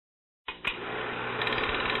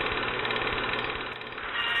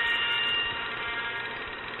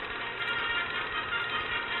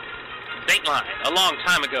Frontline, a long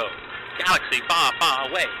time ago. Galaxy far, far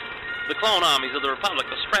away. The clone armies of the Republic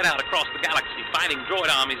are spread out across the galaxy, fighting droid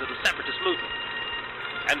armies of the Separatist movement.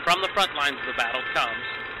 And from the front lines of the battle comes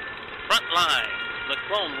Frontline, the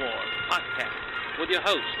Clone Wars podcast, with your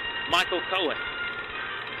host, Michael Cohen.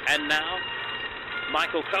 And now,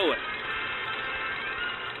 Michael Cohen.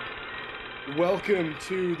 Welcome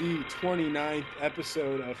to the 29th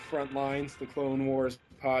episode of Frontlines, the Clone Wars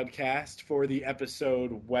podcast, for the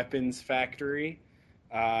episode Weapons Factory.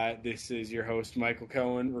 This is your host, Michael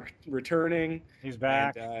Cohen, returning. He's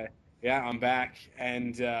back. And, I'm back,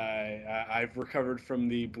 and I've recovered from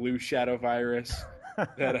the blue shadow virus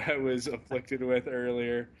that I was afflicted with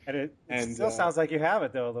earlier. And it still sounds like you have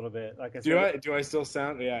it, though, a little bit. Like I said, do I still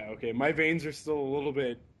sound? Yeah, okay. My veins are still a little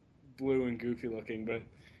bit blue and goofy looking, but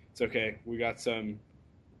it's okay. We got some,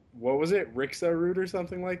 what was it? Rixa root or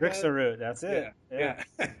something like that? Rixa root, that's it. Yeah.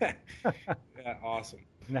 Yeah, awesome.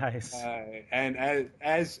 Nice. And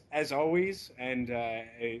as always, and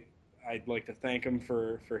I'd like to thank him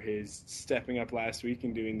for his stepping up last week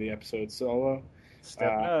and doing the episode solo.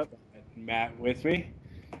 Stepping up. Matt with me.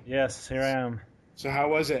 Yes, here I am. So how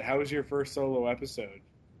was it? How was your first solo episode?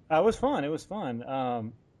 It was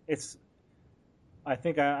fun. I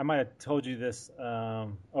think I might have told you this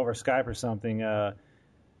over Skype or something.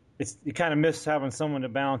 You kind of miss having someone to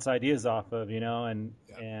bounce ideas off of, and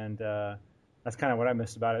that's kind of what I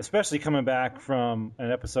missed about it. Especially coming back from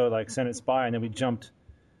an episode like Senate Spy, and then we jumped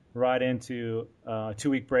right into a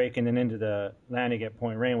 2-week break and then into the landing at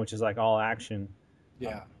Point Rain, which is like all action.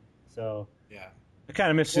 Yeah. So yeah, I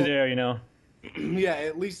kind of missed you there, Yeah,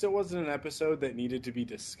 at least it wasn't an episode that needed to be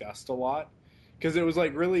discussed a lot, because it was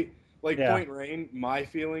like really. Point Rain, my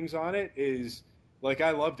feelings on it is,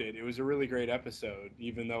 I loved it. It was a really great episode,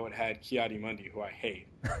 even though it had Ki-Adi-Mundi, who I hate.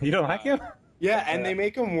 You don't like him? Yeah, and they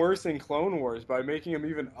make him worse in Clone Wars by making him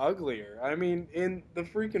even uglier. I mean, in the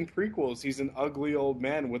freaking prequels, he's an ugly old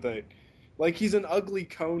man with he's an ugly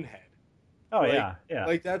cone head. Oh, yeah.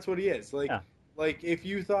 That's what he is. If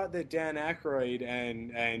you thought that Dan Aykroyd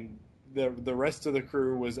and the rest of the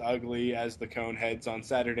crew was ugly as the cone heads on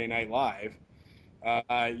Saturday Night Live,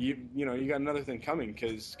 you got another thing coming,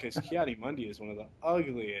 because Ki-Adi-Mundi is one of the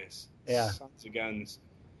ugliest sons of guns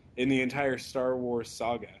in the entire Star Wars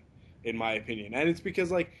saga, in my opinion. And it's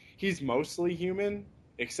because he's mostly human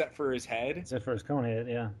except for his head, except for his cone head,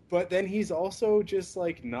 yeah. But then he's also just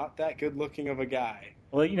not that good looking of a guy.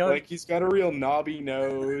 Well, he's got a real knobby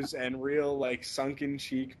nose and real sunken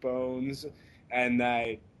cheekbones and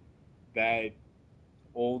that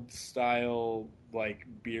old style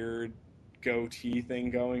beard goatee thing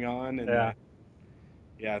going on, and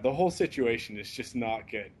the whole situation is just not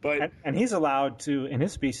good. But and he's allowed to, in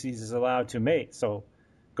his species, is allowed to mate. So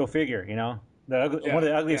go figure, one of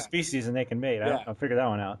the ugliest species, and they can mate. I'll figure that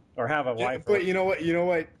one out, or have a wife. But you know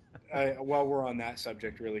what? While we're on that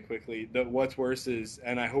subject, really quickly, what's worse is,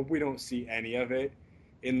 and I hope we don't see any of it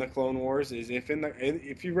in the Clone Wars, is if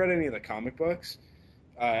you read any of the comic books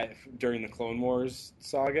during the Clone Wars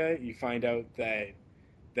saga, you find out that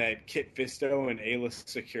Kit Fisto and Aayla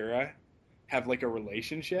Secura have a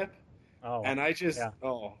relationship. Oh, and I just,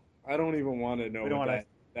 I don't even want to know what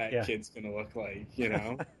that kid's going to look like,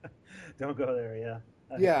 Don't go there, yeah.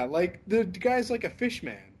 Yeah, the guy's like a fish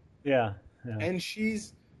man. Yeah. And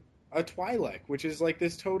she's a Twi'lek, which is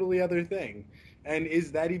this totally other thing. And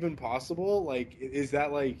is that even possible? Is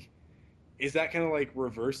that kind of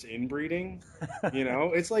reverse inbreeding?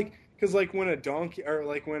 It's because when a donkey, or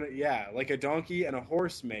a donkey and a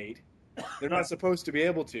horse mate, they're not supposed to be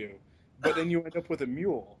able to, but then you end up with a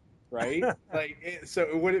mule, right?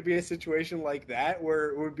 So would it be a situation like that where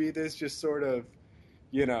it would be this just sort of,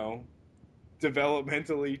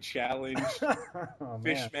 developmentally challenged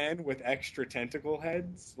fishman with extra tentacle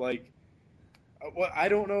heads? I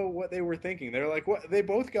don't know what they were thinking. They're what? They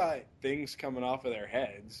both got things coming off of their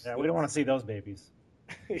heads. Yeah, we don't want to see those babies.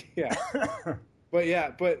 Yeah.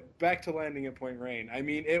 But back to landing at Point Rain. I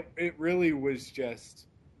mean, it really was just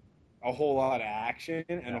a whole lot of action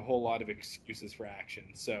and a whole lot of excuses for action.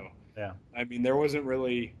 So, I mean, there wasn't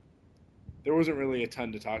really a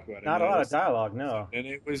ton to talk about. Not a lot of dialogue, no. And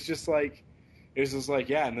it was just and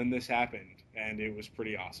then this happened, and it was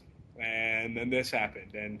pretty awesome. And then this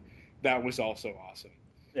happened, and that was also awesome.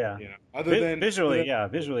 Yeah.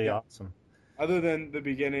 Visually awesome. Other than the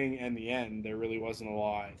beginning and the end, there really wasn't a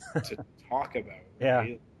lot to talk about. Right?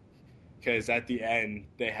 Yeah. Because at the end,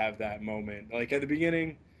 they have that moment. At the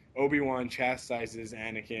beginning, Obi-Wan chastises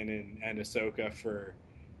Anakin and Ahsoka for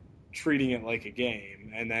treating it like a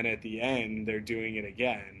game. And then at the end, they're doing it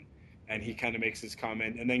again. And he kind of makes his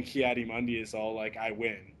comment. And then Ki-Adi-Mundi is all I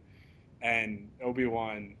win. And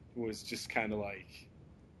Obi-Wan was just kind of like,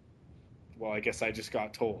 well, I guess I just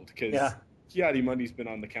got told because Yeah. Ki-Adi-Mundi's been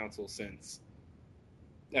on the council since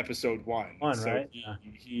episode 1, so right? Yeah.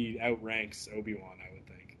 he outranks Obi-Wan, I would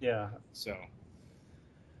think. Yeah. So,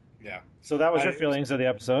 yeah. So that was your It was, feelings of the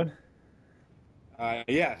episode?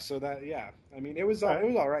 yeah. So that, yeah. I mean, All it right.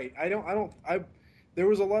 was all right. There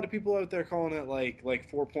was a lot of people out there calling it like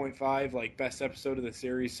 4.5, like best episode of the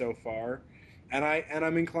series so far, and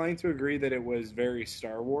I'm inclined to agree that it was very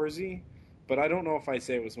Star Warsy, but I don't know if I'd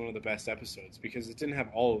say it was one of the best episodes because it didn't have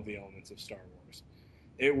all of the elements of Star Wars.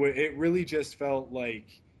 It really just felt like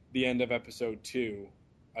the end of episode 2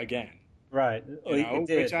 again. Right. Oh, it Which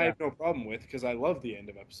did. I Yeah. have no problem with because I love the end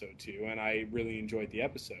of episode 2 and I really enjoyed the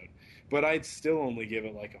episode. But I'd still only give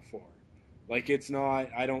it like a 4. Like it's not.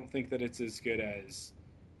 I don't think that it's as good as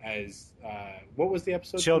what was the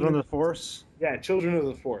episode? Children of the Force. Yeah, Children of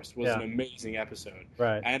the Force was an Yeah. amazing episode.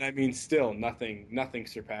 Right. And I mean, still nothing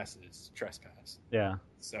surpasses Trespass. Yeah.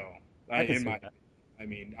 So I can in see my, that. I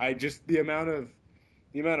mean, I just the amount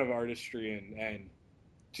of artistry and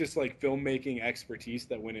just like filmmaking expertise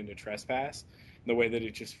that went into Trespass, the way that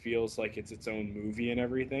it just feels like it's its own movie and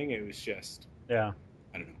everything. It was just, Yeah.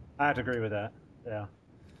 I don't know. I have to agree with that. Yeah.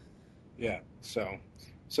 Yeah. So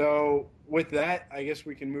with that, I guess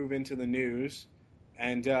we can move into the news.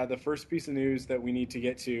 And the first piece of news that we need to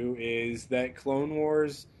get to is that Clone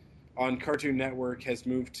Wars on Cartoon Network has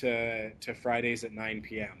moved to Fridays at 9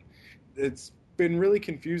 p.m. It's been really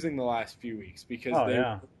confusing the last few weeks because Oh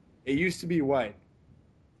yeah. it used to be what?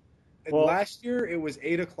 Well, Last year it was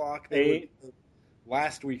 8 o'clock. They 8. would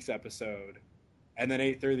last week's episode, and then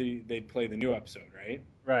 8:30 they'd play the new episode, right?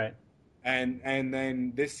 Right. And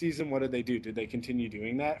then this season, what did they do? Did they continue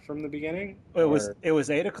doing that from the beginning? It was Or-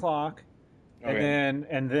 8 o'clock, and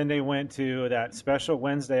Okay. then they went to that special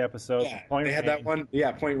Wednesday episode. Yeah, Point they had that Rain. one.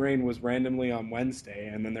 Yeah, Point Rain was randomly on Wednesday,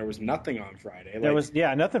 and then there was nothing on Friday. There Like, was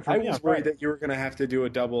nothing for I me on was worried Friday. that you were going to have to do a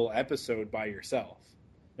double episode by yourself.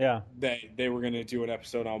 Yeah. They were going to do an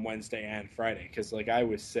episode on Wednesday and Friday because like I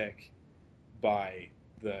was sick by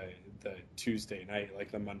the Tuesday night,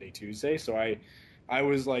 like the Monday Tuesday, so I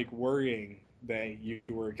was like worrying that you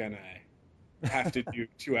were gonna have to do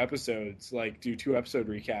 2 episodes, like do 2 episode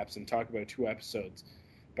recaps and talk about 2 episodes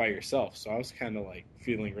by yourself. So I was kind of like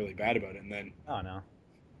feeling really bad about it, and then Oh no.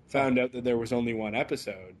 found out that there was only one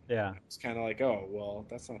episode. Yeah. It's kind of like, oh well,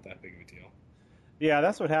 that's not that big of a deal. Yeah,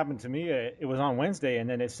 that's what happened to me. It was on Wednesday, and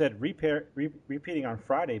then it said repeating on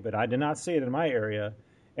Friday, but I did not see it in my area.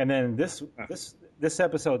 And then this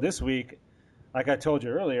episode this week, like I told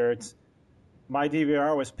you earlier, it's my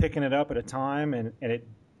DVR was picking it up at a time, and it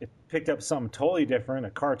picked up something totally different,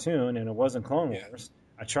 a cartoon, and it wasn't Clone Yeah. Wars.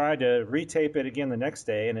 I tried to retape it again the next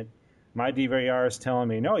day, and my DVR is telling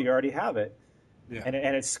me, no, you already have it. Yeah. And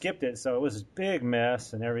it skipped it, so it was a big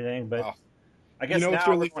mess and everything. But Oh. I guess You know what's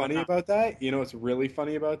now really everyone- funny about that? You know what's really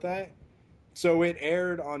funny about that? So it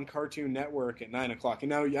aired on Cartoon Network at 9 o'clock, and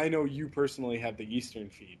now I know you personally have the Eastern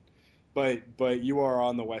feed, but you are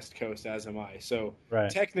on the West Coast, as am I. So Right.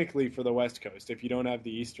 technically, for the West Coast, if you don't have the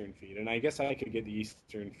Eastern feed, and I guess I could get the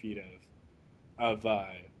Eastern feed of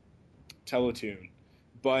Teletoon,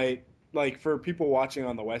 but like for people watching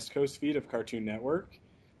on the West Coast feed of Cartoon Network,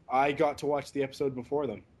 I got to watch the episode before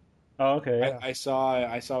them. Oh, okay. Yeah. I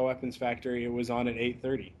saw Weapons Factory. It was on at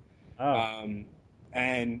 8:30. Oh,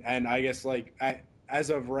 And I guess like as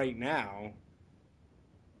of right now,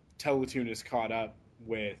 Teletoon is caught up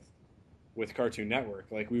with Cartoon Network.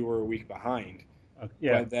 Like we were a week behind,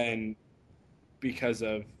 yeah. but then because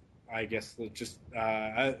of I guess just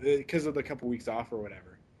because of the couple weeks off or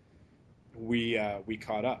whatever, we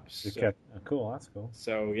caught up. Cool. That's cool.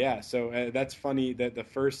 So yeah, so that's funny that the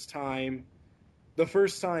first time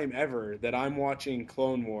ever that I'm watching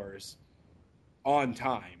Clone Wars on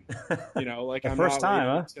time. Like The I'm first not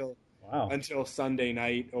time, waiting huh? Wow. until Sunday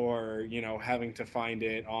night or having to find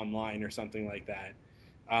it online or something like that.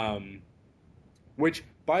 Which,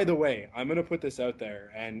 by the way, I'm gonna put this out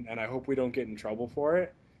there, and I hope we don't get in trouble for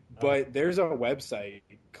it. But there's a website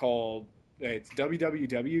called it's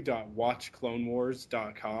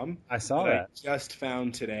www.watchclonewars.com. I saw that that. I just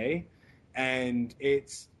found today, and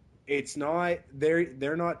it's not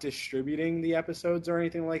they're not distributing the episodes or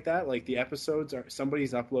anything like that. Like the episodes are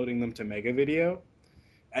somebody's uploading them to Mega Video,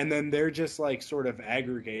 and then they're just like sort of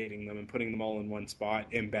aggregating them and putting them all in one spot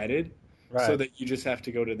embedded, Right. so that you just have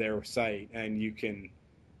to go to their site and you can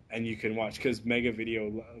watch, because Mega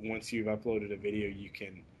Video, once you've uploaded a video, you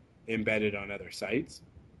can embed it on other sites.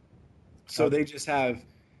 So Okay. they just have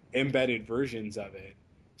embedded versions of it.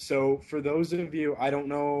 So for those of you, I don't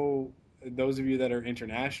know, those of you that are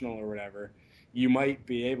international or whatever, you might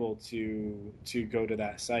be able to go to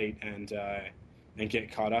that site and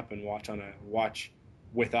get caught up and watch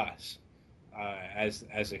with us as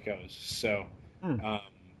it goes. So Hmm. um,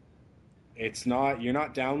 it's not you're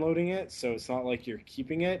not downloading it, so it's not like you're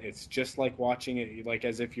keeping it. It's just like watching it, like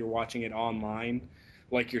as if you're watching it online,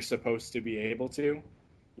 like you're supposed to be able to,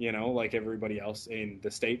 like everybody else in the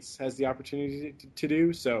States has the opportunity to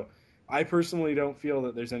do. So I personally don't feel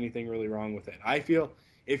that there's anything really wrong with it. I feel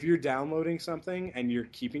if you're downloading something and you're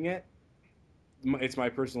keeping it, it's my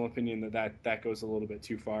personal opinion that goes a little bit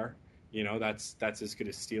too far. That's as good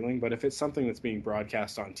as stealing. But if it's something that's being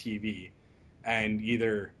broadcast on TV, and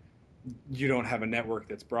either you don't have a network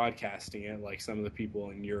that's broadcasting it, like some of the people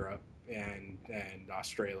in Europe and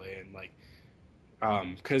Australia, and like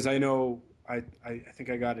because I know I think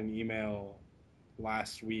I got an email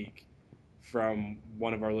last week from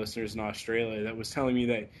one of our listeners in Australia that was telling me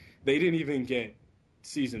that they didn't even get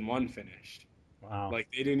season one finished. Wow. Like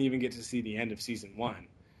they didn't even get to see the end of season one.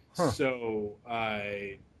 Huh. So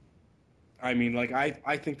I mean, like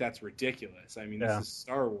I think that's ridiculous. I mean, this Yeah. is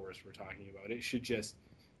Star Wars we're talking about. It should just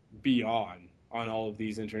be on all of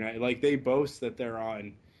these internet. Like they boast that they're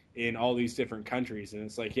on in all these different countries, and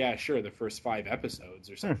it's like, yeah, sure, the first 5 episodes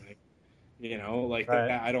or Hmm. something. Like that.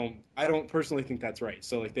 Right. I don't personally think that's right.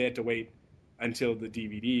 So like they had to wait until the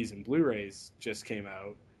DVDs and Blu-rays just came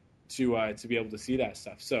out to be able to see that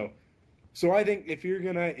stuff. So I think if you're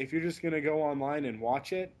just gonna go online and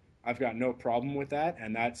watch it, I've got no problem with that.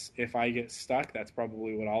 And that's if I get stuck, that's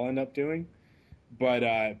probably what I'll end up doing. But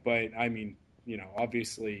I mean,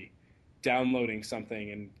 obviously, downloading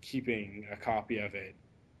something and keeping a copy of it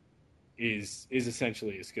is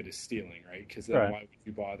essentially as good as stealing, right? Because then Right. why would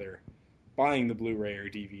you bother buying the Blu-ray or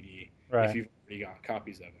DVD if Right. you've already got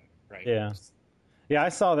copies of it, right? Yeah. Yeah. I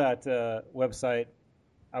saw that website.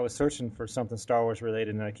 I was searching for something Star Wars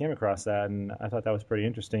related, and I came across that, and I thought that was pretty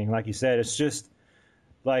interesting. Like you said, it's just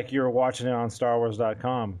like you're watching it on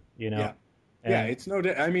StarWars.com, Yeah, yeah. and It's no.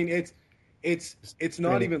 I mean, it's just it's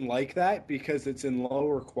not streaming. even like that because it's in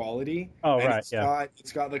lower quality Oh, and right. it's Yeah. got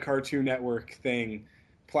it's got the Cartoon Network thing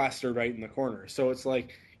plastered right in the corner. So it's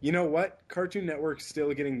like, you know what? Cartoon Network's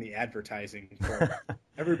still getting the advertising for it.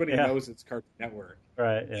 Everybody Yeah. knows it's Cartoon Network,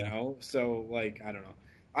 Right. Yeah. So like, I don't know.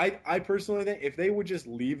 I personally think if they would just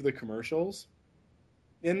leave the commercials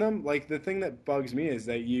in them, like the thing that bugs me is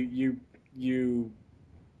that you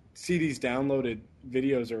see these downloaded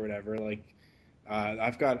videos or whatever, like I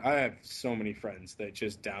have so many friends that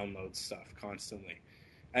just download stuff constantly,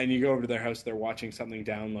 and you go over to their house, they're watching something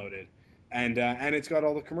downloaded, and it's got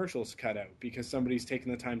all the commercials cut out because somebody's taken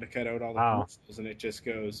the time to cut out all the Wow. commercials, and it just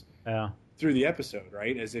goes Yeah. through the episode,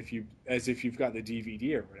 right? As if you've got the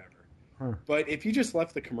DVD or whatever. Huh. But if you just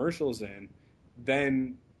left the commercials in,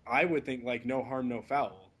 then I would think like no harm, no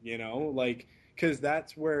foul, like because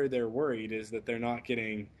that's where they're worried is that they're not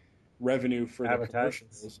getting revenue for the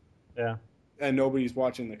Advertisements. commercials Yeah. and nobody's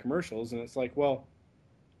watching the commercials. And it's like, well,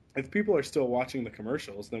 if people are still watching the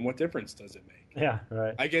commercials, then what difference does it make? Yeah.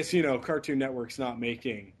 Right. I guess, Cartoon Network's not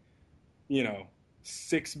making, you know,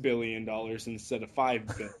 $6 billion instead of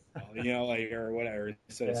 $5 billion, like or whatever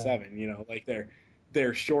instead of Yeah. seven. Like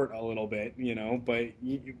they're short a little bit, but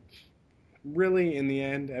really in the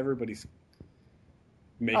end, everybody's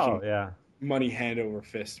Oh, making yeah. money hand over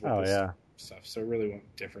fist with Oh, this yeah. stuff. So really,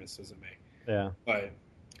 what difference does it make? Yeah. But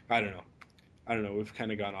I don't know. I don't know. We've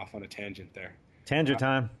kind of gone off on a tangent there. Tangent Uh,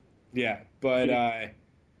 time. yeah, but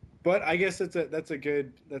I guess that's a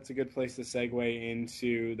good place to segue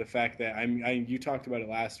into the fact that you talked about it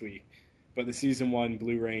last week, but the season one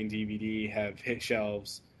Blu-ray and DVD have hit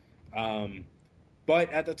shelves. Um,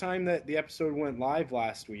 but at the time that the episode went live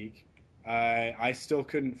last week, I still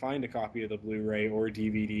couldn't find a copy of the Blu-ray or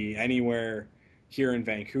DVD anywhere here in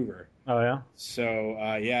Vancouver. Oh, yeah. So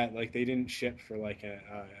yeah, like they didn't ship for like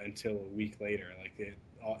until a week later, like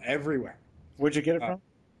everywhere. Where'd you get it Uh, from?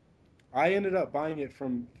 I ended up buying it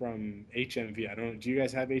from HMV. I don't know. Do you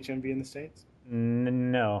guys have HMV in the States?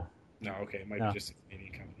 No. No. Okay, it might be No. just a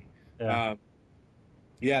Canadian company. Yeah. Um,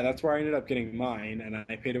 yeah, that's where I ended up getting mine, and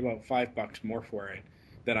I paid about $5 more for it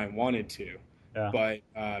than I wanted to. Yeah.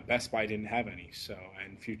 But Best Buy didn't have any,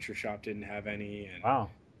 and Future Shop didn't have any, and Wow.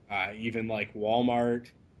 even like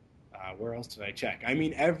Walmart. Where else did I check? I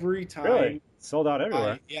mean, every Really? time Sold out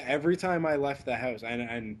everywhere. every time I left the house, and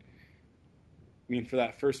I mean, for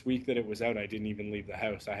that first week that it was out, I didn't even leave the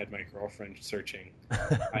house. I had my girlfriend searching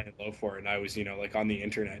high and low for it, and I was, like on the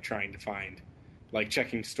internet trying to find, like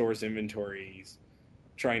checking stores' inventories,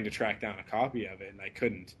 trying to track down a copy of it, and I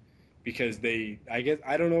couldn't because I guess,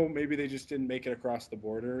 I don't know, maybe they just didn't make it across the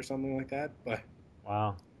border or something like that. But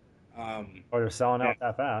Wow. um, Or they're selling yeah, out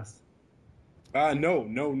that fast. No,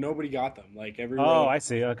 nobody got them. Like everywhere Oh, that I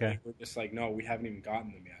see. they Okay. were just like, no, we haven't even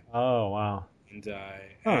gotten them yet. Oh, wow. And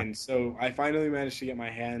Huh. so I finally managed to get my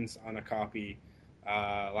hands on a copy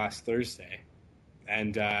last Thursday,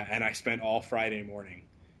 and I spent all Friday morning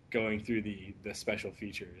going through the special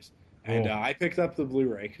features. And Cool. I picked up the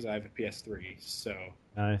Blu-ray because I have a PS3, so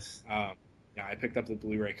Nice. um, yeah, I picked up the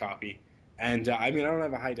Blu-ray copy. And I mean, I don't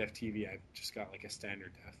have a high def TV. I've just got like a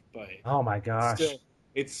standard def, but Oh my it gosh. still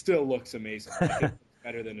it still looks amazing. Like it looks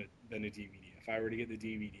better than a DVD. If I were to get the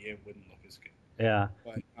DVD, it wouldn't look as good. Yeah.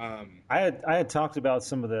 But I had talked about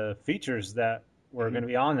some of the features that were mhm. going to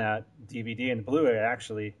be on that DVD and Blu-ray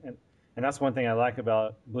actually, and that's one thing I like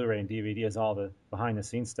about Blu-ray and DVD is all the behind the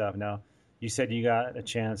scenes stuff. Now, you said you got a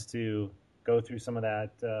chance to go through some of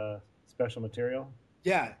that special material.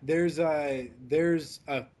 Yeah, there's a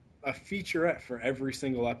featurette for every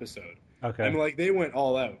single episode. I Okay. mean, like they went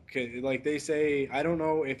all out. Like they say, I don't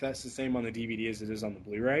know if that's the same on the DVD as it is on the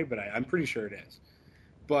Blu-ray, but I'm pretty sure it is.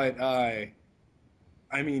 But I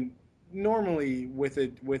mean, normally with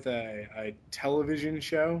a television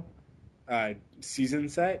show season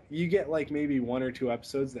set, you get like maybe one or two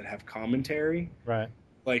episodes that have commentary, Right.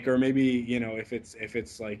 like or maybe if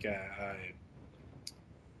it's like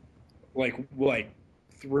like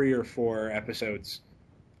 3 or 4 episodes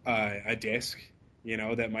a disc,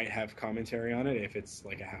 that might have commentary on it if it's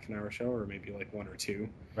like a half an hour show or maybe like one or two.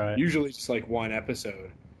 Right. Usually just like one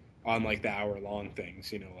episode on like the hour long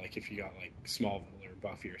things, like if you got like Smallville or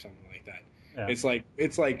Buffy or something like that. Yeah.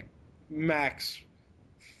 It's like max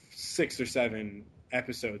 6 or 7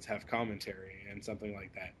 episodes have commentary and something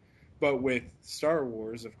like that. But with Star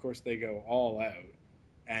Wars, of course, they go all out,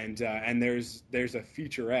 and there's a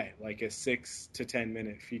featurette, like a 6 to 10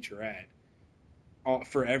 minute featurette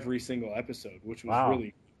for every single episode, which was Wow.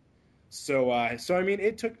 really so. I mean,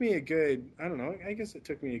 it took me a good, I don't know, I guess it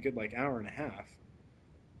took me a good like hour and a half,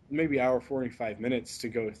 maybe hour 45 minutes to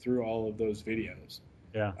go through all of those videos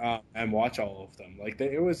Yeah. and watch all of them. Like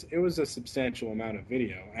it was a substantial amount of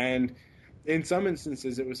video, and in some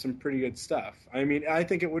instances, it was some pretty good stuff. I mean, I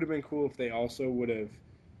think it would have been cool if they also would have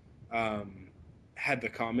um, had the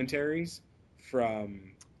commentaries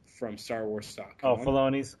from from Oh, StarWars.com.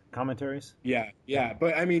 Filoni's commentaries. Yeah, Yeah. yeah,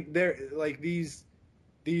 but I mean, they're like these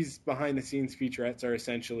behind the scenes featurettes are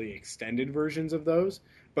essentially extended versions of those,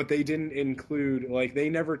 but they didn't include, like, they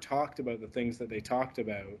never talked about the things that they talked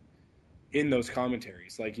about in those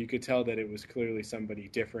commentaries. Like you could tell that it was clearly somebody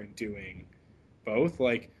different doing both.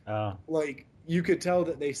 Oh. Like you could tell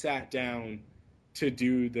that they sat down to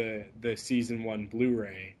do the season one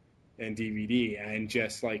Blu-ray and DVD and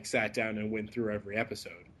just like sat down and went through every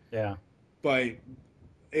episode. Yeah. But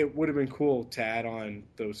it would have been cool to add on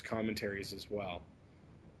those commentaries as well.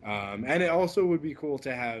 And it also would be cool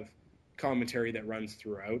to have commentary that runs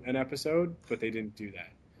throughout an episode, but they didn't do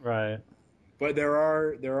that. Right. But there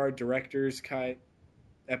are director's cut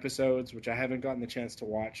episodes, which I haven't gotten the chance to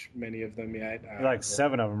watch many of them yet, Like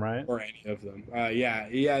 7 of them, right? or any of them.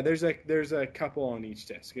 Yeah. There's a couple on each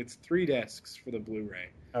disc. It's 3 discs for the Blu-ray.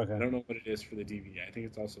 I Okay. don't know what it is for the DVD. I think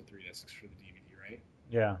it's also 3 discs for the DVD,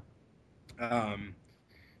 Yeah. right?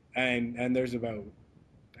 And there's about,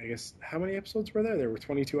 I guess, how many episodes were there? There were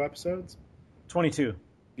 22 episodes. 22.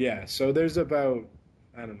 Yeah, so there's about,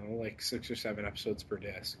 I don't know, like 6 or 7 episodes per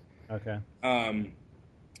disc. Okay. Um,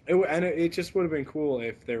 it just would have been cool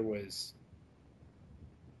if there was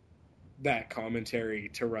that commentary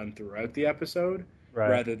to run throughout the episode Right.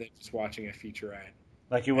 rather than just watching a featurette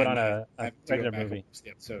Like you would and on then a having to go regular back and movie. watch the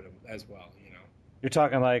episode as well. You're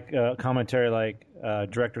talking like commentary, like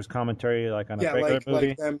director's commentary, like on a Yeah, regular movie.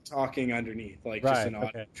 like them talking underneath, like just Right. an audio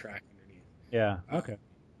Okay. track underneath. Yeah. Um, Okay.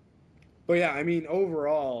 but yeah, I mean,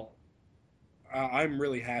 overall, I'm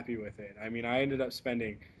really happy with it. I mean, I ended up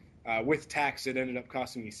spending, with tax, it ended up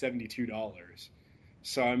costing me $72.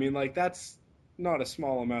 So I mean, like that's not a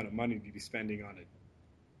small amount of money to be spending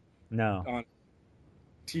No. on a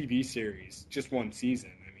TV series, just one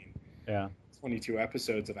season. I mean, Yeah. 22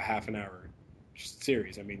 episodes of a half an hour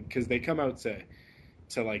series. I mean, because they come out to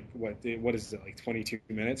like what is it, like 22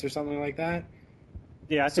 minutes or something like that.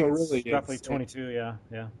 Yeah. I So think really, it's roughly 22. Yeah.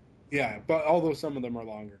 Yeah. yeah. But although some of them are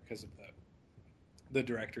longer because of the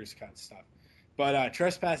director's cut stuff. But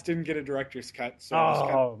Trespass didn't get a director's cut, so I was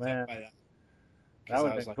kind Oh of man, upset by that. that Because would I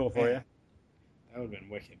have was been like, cool for man, you. that would have been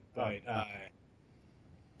wicked. Oh, yeah.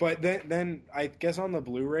 But then I guess on the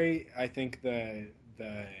Blu-ray, I think the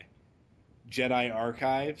Jedi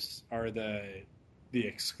Archives are the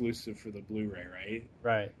exclusive for the Blu-ray, right?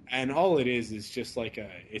 Right. And all it is just like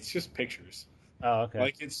it's just pictures, Oh, okay.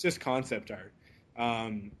 like it's just concept art.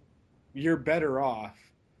 You're better off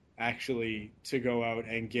actually to go out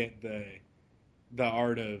and get the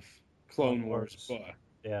Art of Clone Wars book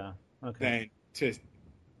Yeah. Okay. than to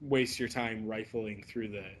waste your time rifling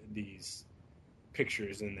through these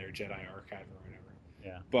pictures in their Jedi archive or whatever.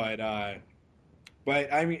 Yeah. But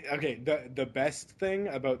I mean, okay, the best thing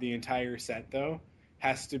about the entire set though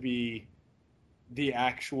has to be the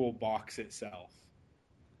actual box itself.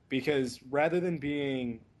 Because rather than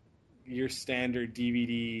being your standard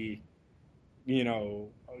DVD,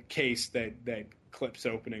 case that clips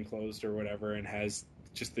open and closed or whatever and has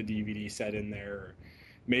just the DVD set in there, or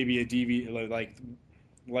maybe a DVD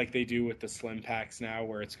like they do with the slim packs now,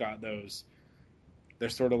 where it's got those, they're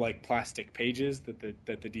sort of like plastic pages that the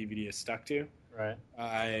DVD is stuck to. Right.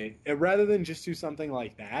 Rather than just do something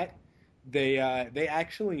like that, they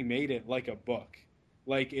actually made it like a book.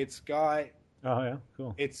 Like it's got Oh yeah,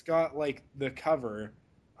 cool. it's got like the cover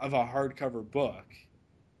of a hardcover book,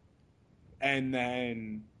 and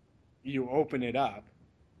then you open it up,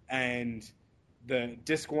 and the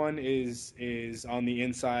disc 1 is on the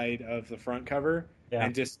inside of the front cover, Yeah.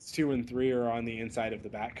 and discs 2 and 3 are on the inside of the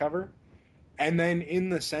back cover. And then in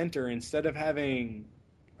the center, instead of having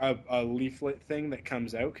a leaflet thing that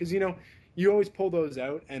comes out, because you always pull those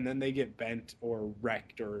out and then they get bent or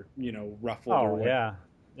wrecked or ruffled or Oh whatever.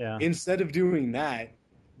 yeah. Instead of doing that,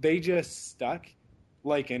 they just stuck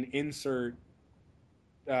like an insert,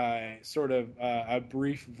 sort of a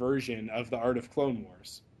brief version of the Art of Clone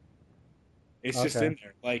Wars. It's just Okay. in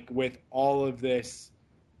there, like with all of this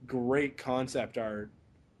great concept art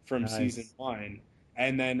from Nice. season 1,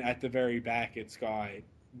 and then at the very back it's got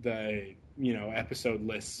the episode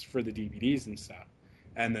lists for the DVDs and stuff,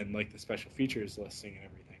 and then like the special features listing and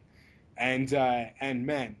everything. And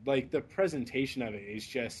man, like the presentation of it is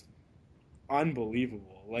just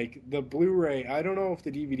unbelievable. Like the Blu-ray, I don't know if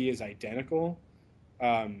the DVD is identical,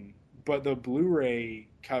 but the Blu-ray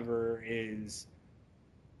cover is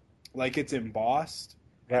like it's embossed,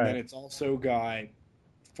 and Right. then it's also got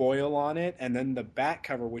foil on it, and then the back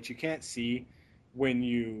cover, which you can't see when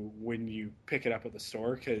you pick it up at the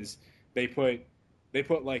store, because they put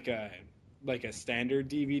like a standard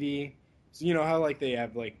DVD. So you know how like they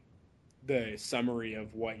have like the summary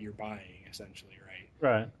of what you're buying essentially, right?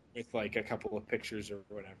 Right. With like a couple of pictures or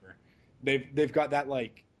whatever. They've got that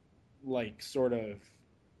like sort of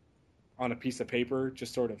on a piece of paper,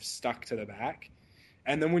 just sort of stuck to the back.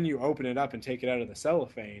 And then when you open it up and take it out of the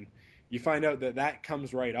cellophane, you find out that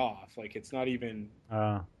comes right off. Like it's not even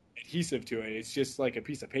adhesive to it. It's just like a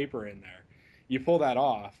piece of paper in there. You pull that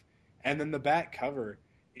off, and then the back cover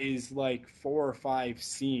is like 4 or 5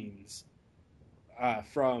 scenes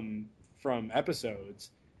from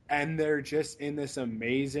episodes, and they're just in this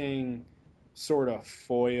amazing sort of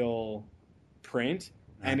foil print.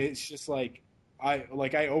 Nice. And it's just like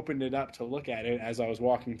I opened it up to look at it as I was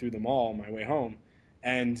walking through the mall on my way home,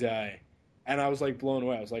 and I was like blown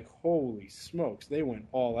away. I was like, holy smokes, they went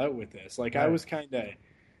all out with this. Like Right.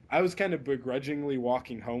 I was kind of begrudgingly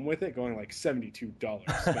walking home with it, going like $72.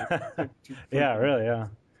 Yeah, really, yeah.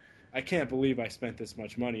 I can't believe I spent this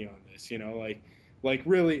much money on this. Like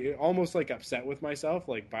really, almost like upset with myself,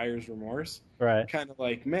 like buyer's remorse. Right. Kind of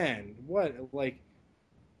like, man, what? Like,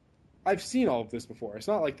 I've seen all of this before. It's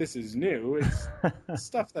not like this is new. It's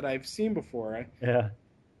stuff that I've seen before. Yeah.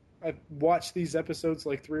 I've watched these episodes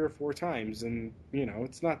like 3 or 4 times, and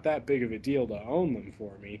it's not that big of a deal to own them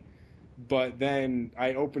for me. But then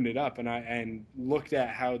I opened it up and looked at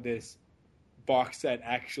how this box set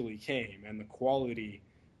actually came and the quality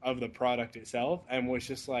of the product itself, and was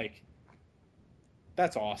just like,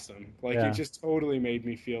 that's awesome. Like Yeah. it just totally made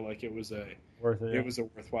me feel like it was Worth it. it was a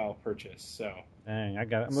worthwhile purchase. So Dang,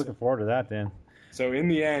 I'm looking forward to that then. So in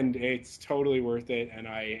the end, it's totally worth it, and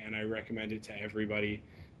I recommend it to everybody.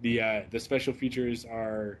 The special features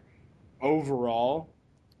are overall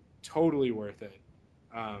totally worth it.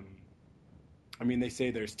 I mean, they say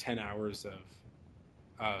there's 10 hours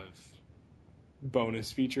of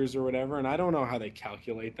bonus features or whatever, and I don't know how they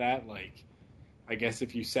calculate that. Like, I guess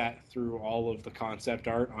if you sat through all of the concept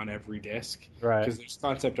art on every disc, Right. because there's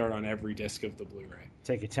concept art on every disc of the Blu-ray.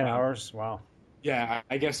 Take you 10 hours? Wow. Yeah,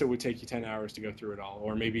 I guess it would take you 10 hours to go through it all,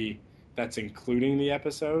 or maybe that's including the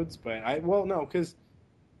episodes. But no, because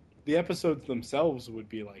the episodes themselves would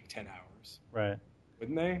be like 10 hours, Right.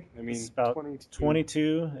 wouldn't they? I mean, It's about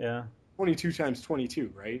 22, yeah. 22 times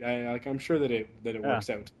 22, right? I'm sure that it Yeah. works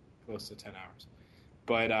out close to 10 hours.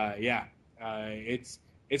 But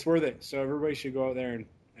it's worth it. So everybody should go out there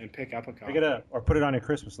and pick up a copy. Pick it up or put it on your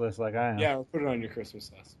Christmas list like I am. Yeah, or put it on your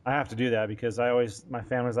Christmas list. I have to do that because my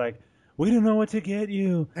family's like, we don't know what to get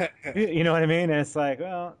you. You know what I mean? And it's like,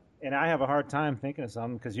 well, and I have a hard time thinking of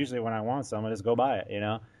something because usually when I want something, I just go buy it,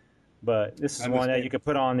 But this is I'm the one that same. you could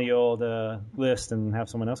put on the old list and have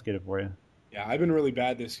someone else get it for you. Yeah, I've been really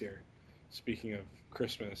bad this year. Speaking of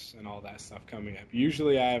Christmas and all that stuff coming up,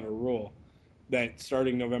 usually I have a rule that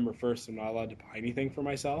starting November 1st, I'm not allowed to buy anything for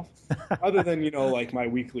myself, other than like my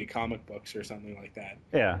weekly comic books or something like that.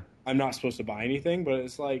 Yeah. I'm not supposed to buy anything, but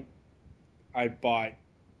it's like I bought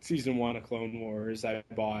season 1 of Clone Wars. I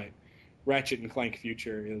bought Ratchet and Clank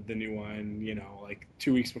Future, the new one. Like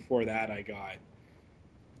 2 weeks before that, I got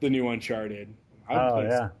the new Uncharted. I've been Oh playing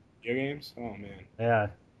yeah. video games. Oh man. Yeah.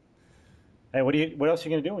 Hey, what else are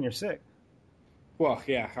you gonna do when you're sick? Well,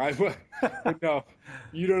 yeah, no,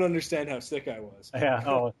 you don't understand how sick I was. Yeah.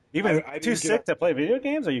 Oh, I, even I too didn't get sick out, to play video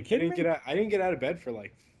games? Are you I kidding didn't me? get out, I didn't get out of bed for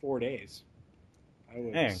like 4 days. I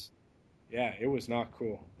Dang. was, yeah, it was not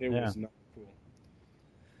cool. It Yeah. was not cool.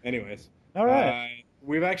 Anyways, All right.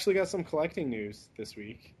 we've actually got some collecting news this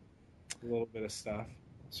week. A little bit of stuff.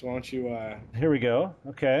 So why don't you? Here we go.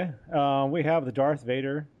 Okay. We have the Darth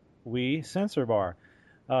Vader Wii sensor bar.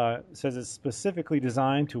 It says it's specifically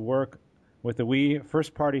designed to work with the Wii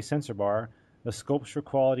first-party sensor bar. The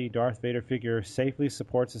sculpture-quality Darth Vader figure safely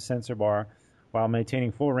supports the sensor bar while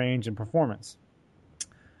maintaining full range and performance.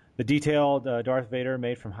 The detailed Darth Vader,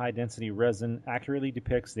 made from high-density resin, accurately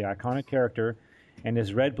depicts the iconic character and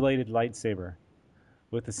his red-bladed lightsaber.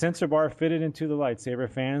 With the sensor bar fitted into the lightsaber,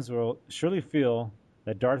 fans will surely feel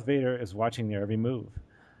that Darth Vader is watching their every move.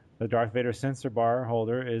 The Darth Vader sensor bar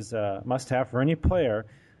holder is a must-have for any player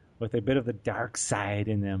with a bit of the dark side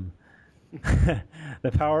in them.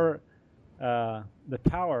 The Power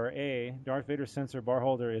A Darth Vader sensor bar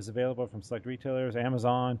holder is available from select retailers,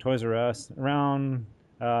 Amazon, Toys R Us, around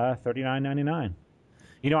 $39.99.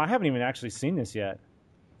 I haven't even actually seen this yet.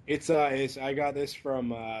 it's I got this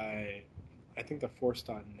from I think the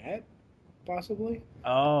Force.net, possibly.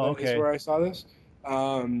 Oh, That is okay. where I saw this.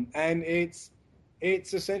 And it's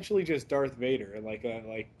essentially just Darth Vader,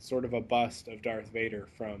 like sort of a bust of Darth Vader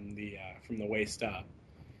from the waist up,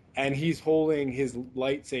 and he's holding his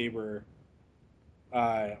lightsaber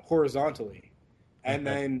horizontally, and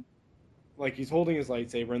Okay. then like he's holding his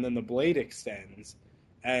lightsaber, and then the blade extends,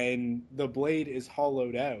 and the blade is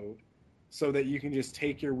hollowed out so that you can just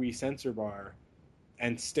take your Wii sensor bar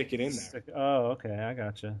and stick it in there. Oh, okay. I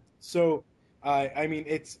gotcha. So, I mean,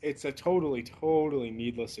 it's a totally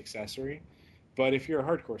needless accessory, but if you're a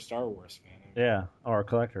hardcore Star Wars fan, Yeah, or a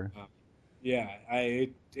collector. yeah,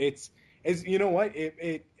 it's you know what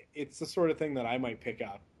it's the sort of thing that I might pick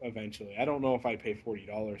up eventually. I don't know if I pay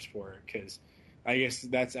 $40 for it because I guess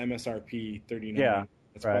that's MSRP Yeah, 39.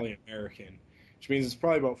 That's right, probably American, which means it's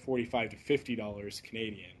probably about $45 to $50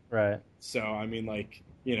 Canadian. right. So I mean,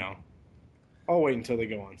 I'll wait until they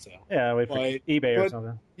go on sale. Yeah, wait for But eBay or but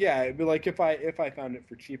something. yeah, it'd be like if I found it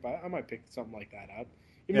for cheap, I might pick something like that up.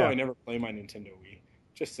 Even though Yeah, I never play my Nintendo Wii, it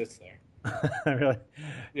just sits there. really.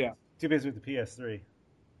 Yeah. Too busy with the PS3.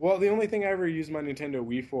 Well, the only thing I ever use my Nintendo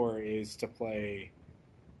Wii for is to play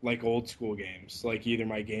like old school games, like either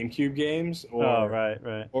my GameCube games Oh, or right,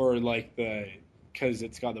 right. like because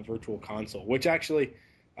it's got the Virtual Console, which actually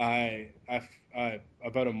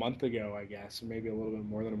about a month ago, I guess, or maybe a little bit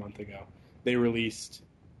more than a month ago, they released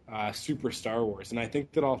Super Star Wars, and I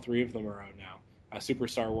think that all three of them are out now. Super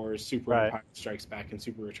Star Wars, Super Right. Empire Strikes Back, and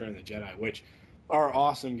Super Return of the Jedi, which are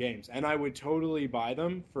awesome games, and I would totally buy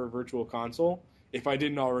them for Virtual Console if I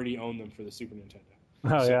didn't already own them for the Super Nintendo.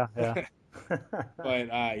 Oh, So, yeah, yeah.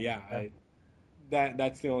 but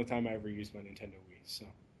that's the only time I ever used my Nintendo Wii, so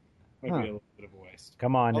might be Huh. a little bit of a waste.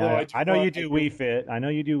 Come on Although now. I do I know want, you do Wii Fit. I know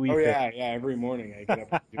you do oh Wii Fit. yeah, every morning I get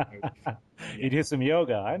up and do my Wii Fit. You Yeah. do some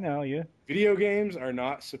yoga. I know you. Video games are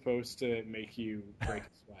not supposed to make you break a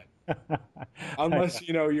sweat. Unless,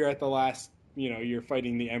 you're at the last, you're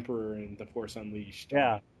fighting the Emperor in The Force Unleashed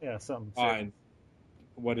Yeah, yeah, something. on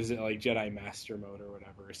what is it, like Jedi Master mode or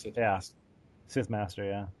whatever, or Sith Yeah. Master. Sith Master,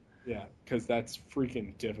 yeah. Yeah, because that's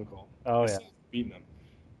freaking difficult. Oh, I yeah. still haven't beaten them.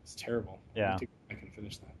 It's terrible. Yeah. I need to go back and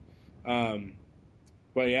finish that.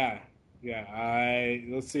 But yeah.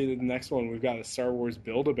 Let's see the next one. We've got the Star Wars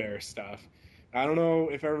Build-A-Bear stuff. I don't know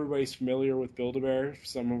if everybody's familiar with Build-A-Bear.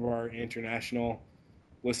 Some of our international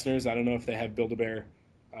listeners, I don't know if they have Build-A-Bear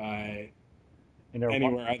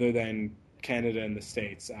anywhere other than Canada and the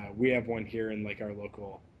States. We have one here in like our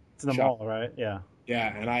local It's in the shop. mall, right? Yeah.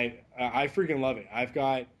 Yeah, and I freaking love it.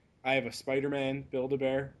 I have a Spider-Man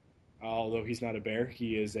Build-A-Bear, although he's not a bear.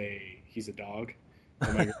 He's a dog.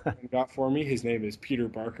 That my girlfriend got for me. His name is Peter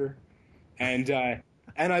Barker, and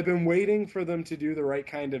I've been waiting for them to do the right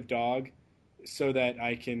kind of dog, so that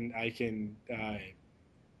I can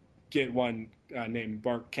get one named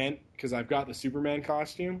Bark Kent, because I've got the Superman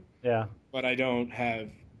costume, Yeah. but I don't have.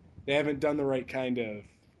 They haven't done the right kind of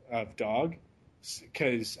of dog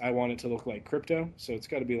because I want it to look like Crypto. So it's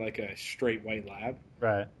got to be like a straight white lab.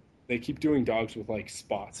 Right. They keep doing dogs with like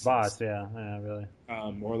spots. Spots, yeah, really.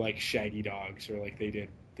 Or like shaggy dogs, or like they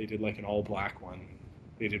did like an all black one.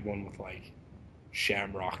 They did one with like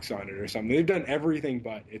shamrocks on it or something. They've done everything,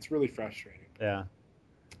 but it's really frustrating. Yeah.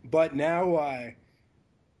 But now I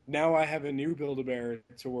have a new Build-A-Bear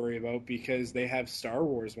to worry about because they have Star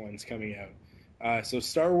Wars ones coming out. So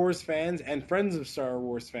Star Wars fans and friends of Star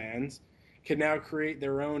Wars fans can now create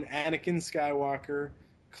their own Anakin Skywalker,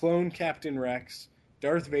 clone Captain Rex,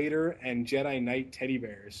 Darth Vader, and Jedi Knight teddy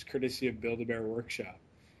bears, courtesy of Build-A-Bear Workshop.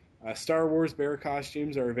 Star Wars bear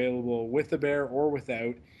costumes are available with the bear or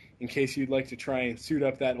without, in case you'd like to try and suit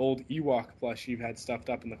up that old Ewok plush you've had stuffed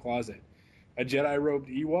up in the closet. A Jedi-robed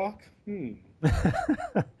Ewok?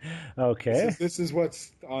 Okay. This is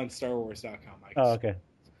what's on StarWars.com. Oh, okay.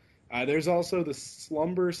 There's also the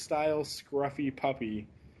Slumber-style Scruffy Puppy,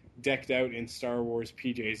 decked out in Star Wars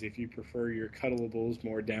PJs if you prefer your cuddlables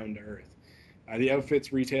more down to earth. The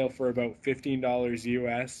outfits retail for about $15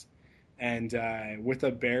 US, and with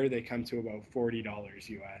a bear, they come to about $40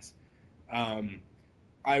 US.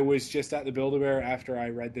 I was just at the Build-A-Bear after I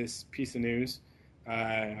read this piece of news.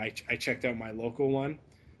 I checked out my local one.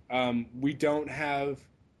 We don't have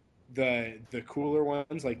the cooler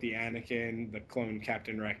ones like the Anakin, the clone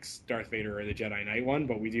Captain Rex, Darth Vader, or the Jedi Knight one,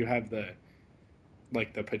 but we do have the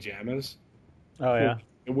pajamas. Oh yeah.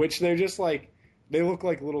 Which they're just like, they look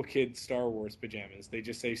like little kid Star Wars pajamas. They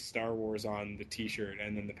just say Star Wars on the t-shirt,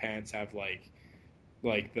 and then the pants have like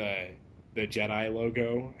the Jedi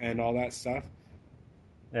logo and all that stuff.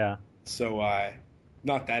 Yeah. So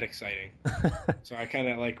not that exciting. So I kind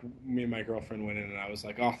of me and my girlfriend went in, and I was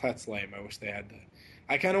like, oh, that's lame. I wish they had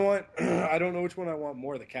I kind of want. I don't know which one I want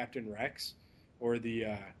more, the Captain Rex or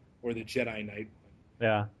the Jedi Knight one.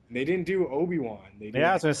 Yeah. And they didn't do Obi-Wan. Yeah,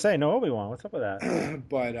 I was gonna say no Obi-Wan. What's up with that?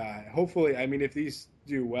 But hopefully, I mean, if these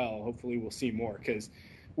do well, hopefully we'll see more. Because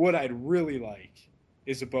what I'd really like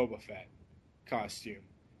is a Boba Fett costume,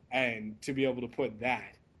 and to be able to put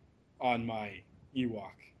that on my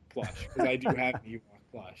Ewok plush, because I do have an Ewok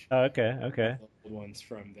plush. Oh, okay. The old ones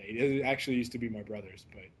from it actually used to be my brother's,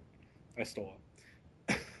 but I stole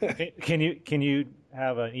it. Can you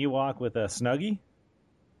have an Ewok with a Snuggie?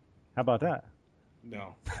 How about that?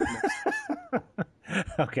 No.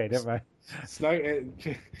 Okay, never mind.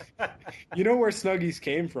 You know where Snuggies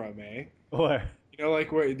came from, eh? Where? You know,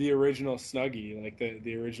 like where the original Snuggie, like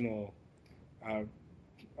the original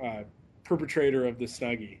perpetrator of the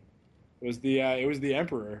Snuggie, was it was the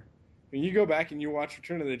Emperor. When you go back and you watch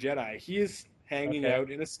Return of the Jedi, he is hanging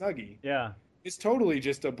out in a Snuggie. Yeah. It's totally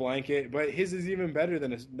just a blanket, but his is even better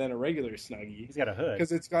than a regular Snuggie. He's got a hood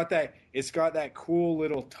because it's got that cool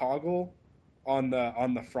little toggle on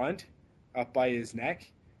the front up by his neck,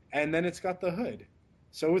 and then it's got the hood,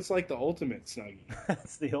 so it's like the ultimate Snuggie.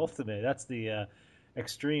 That's the ultimate. That's the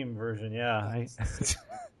extreme version. Yeah. I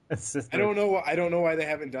don't know why they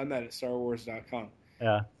haven't done that at StarWars.com.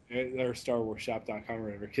 Yeah. Or StarWarsShop.com or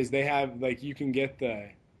whatever, because they have you can get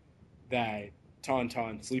that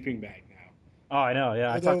Tauntaun sleeping bag now. Oh, I know.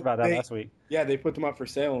 Yeah, I talked about that last week. Yeah, they put them up for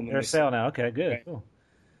sale. They're for sale now. Okay, good. Right. Cool.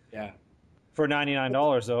 Yeah. For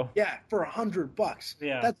 $99 though. Yeah, for $100.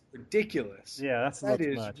 Yeah. That's ridiculous. Yeah, that's that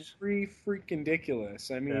too is much. freaking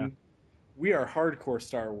ridiculous. I mean, we are hardcore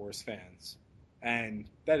Star Wars fans, and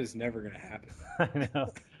that is never going to happen. I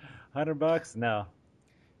know. $100? No.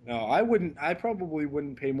 No, I probably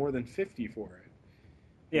wouldn't pay more than $50 for it.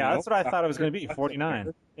 Yeah, that's what I thought it was going to be.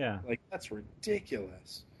 $49. Yeah. That's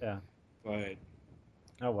ridiculous. Yeah. But.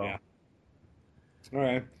 Oh well. Yeah. All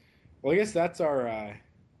right. Well, I guess that's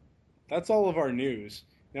all of our news.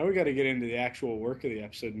 Now we got to get into the actual work of the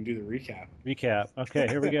episode and do the recap. Recap. Okay,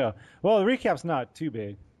 here we go. Well, the recap's not too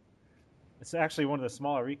big. It's actually one of the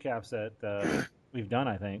smaller recaps that we've done,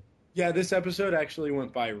 I think. Yeah, this episode actually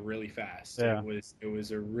went by really fast. Yeah. It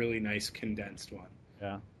was a really nice condensed one.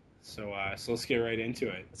 Yeah. So let's get right into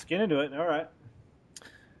it. Let's get into it. All right.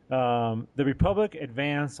 The Republic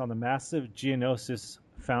advance on the massive Geonosis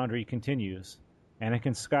foundry continues.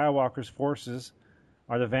 Anakin Skywalker's forces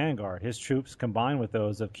are the vanguard. His troops, combined with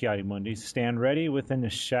those of Ki-Adi-Mundi, stand ready within the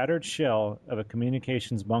shattered shell of a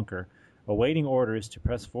communications bunker, awaiting orders to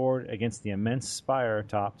press forward against the immense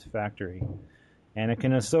spire-topped factory. Anakin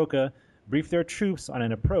and Ahsoka brief their troops on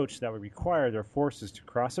an approach that would require their forces to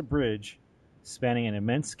cross a bridge spanning an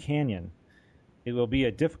immense canyon. It will be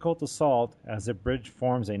a difficult assault as the bridge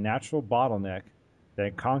forms a natural bottleneck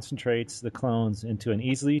that concentrates the clones into an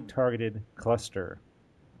easily targeted cluster.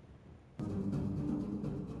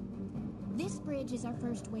 This bridge is our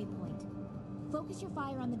first waypoint. Focus your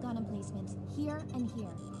fire on the gun emplacements, here and here.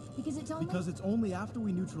 Because it's only after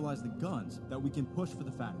we neutralize the guns that we can push for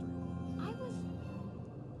the factory.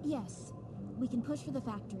 Yes, we can push for the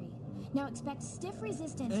factory. Now expect stiff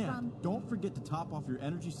resistance and from... don't forget to top off your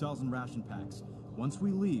energy cells and ration packs. Once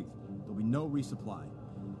we leave, there'll be no resupply.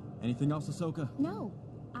 Anything else, Ahsoka? No,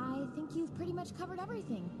 I think you've pretty much covered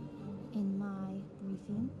everything in my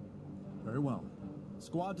briefing. Very well.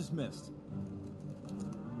 Squad dismissed.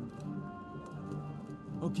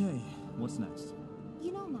 Okay, what's next?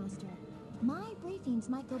 You know, Master, my briefings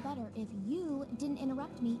might go better if you didn't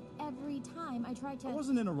interrupt me every time I tried to... I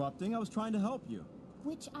wasn't interrupting, I was trying to help you.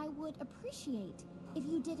 Which I would appreciate if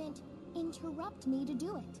you didn't interrupt me to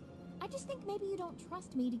do it. I just think maybe you don't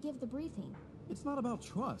trust me to give the briefing. It's not about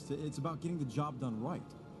trust, it's about getting the job done right.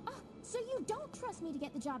 So you don't trust me to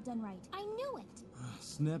get the job done right. I knew it.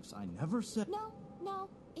 Snips, I never said... No,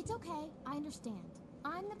 it's okay. I understand.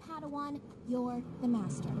 I'm the Padawan, you're the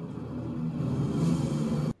Master.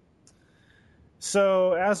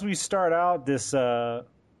 So as we start out this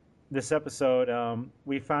this episode,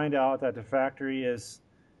 we find out that the factory is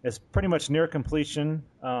pretty much near completion.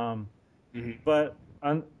 But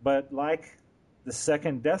like the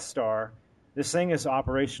second Death Star, this thing is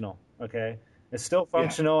operational. Okay, it's still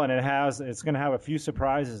functional, and it's going to have a few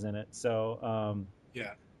surprises in it. So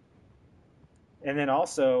yeah. And then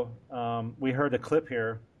also we heard a clip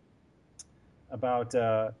here about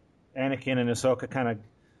Anakin and Ahsoka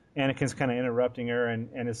Anakin's kind of interrupting her,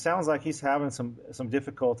 and it sounds like he's having some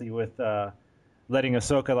difficulty with letting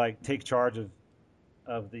Ahsoka like take charge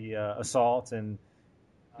of the assault, and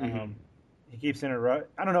he keeps interrupting.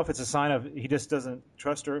 I don't know if it's a sign of he just doesn't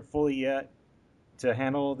trust her fully yet to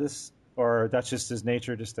handle this, or that's just his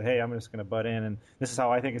nature, just to, hey, I'm just going to butt in, and this is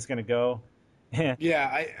how I think it's going to go.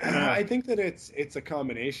 Yeah, I think that it's a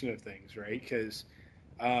combination of things, right? Because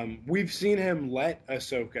we've seen him let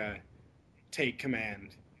Ahsoka take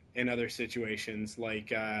command in other situations,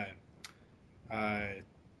 like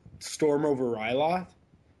Storm over Ryloth.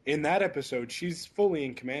 In that episode, she's fully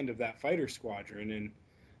in command of that fighter squadron, and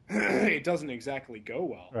it doesn't exactly go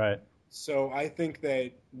well. Right. So I think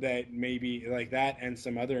that maybe like that and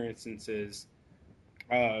some other instances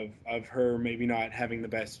of her maybe not having the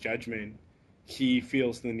best judgment, he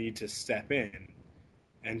feels the need to step in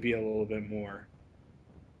and be a little bit more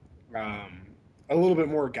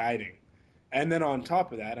guiding. And then on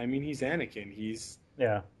top of that, I mean, he's Anakin. He's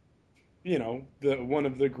one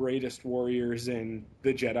of the greatest warriors in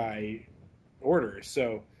the Jedi Order.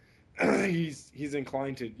 So he's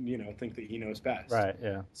inclined to think that he knows best. Right.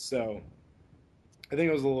 Yeah. So I think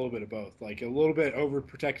it was a little bit of both, like a little bit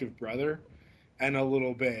overprotective brother, and a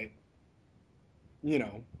little bit,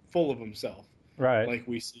 full of himself. Right. Like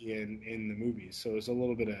we see in the movies. So it's a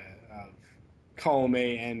little bit of column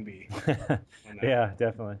A and B. Yeah,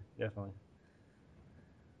 definitely.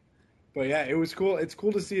 But yeah, it was cool. It's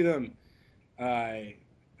cool to see them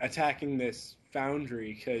attacking this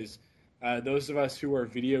foundry, because those of us who are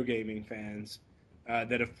video gaming fans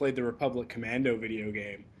that have played the Republic Commando video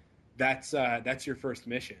game, that's your first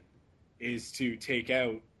mission, is to take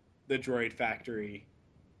out the droid factory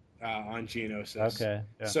on Geonosis. Okay.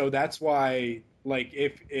 Yeah. So that's why, like,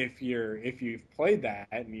 if you've played that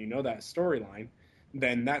and you know that storyline,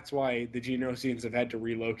 then that's why the Geonosians have had to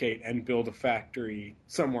relocate and build a factory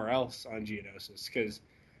somewhere else on Geonosis, because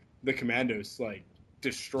the Commandos like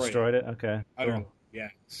destroyed it. Okay. Cool. Yeah.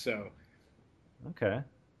 So. Okay.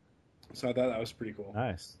 So I thought that was pretty cool.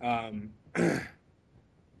 Nice. Yeah.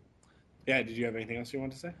 Did you have anything else you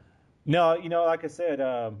wanted to say? No. Like I said,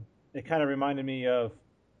 it kind of reminded me of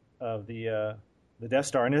the Death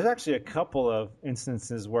Star, and there's actually a couple of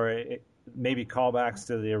instances where it maybe callbacks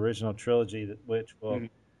to the original trilogy, which we'll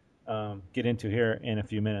get into here in a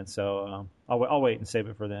few minutes. So I'll wait and save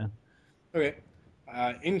it for then. Okay.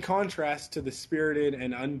 In contrast to the spirited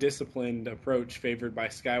and undisciplined approach favored by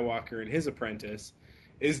Skywalker and his apprentice,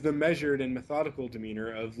 is the measured and methodical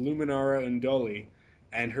demeanor of Luminara Unduli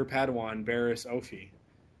and her Padawan Barriss Offee.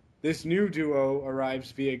 This new duo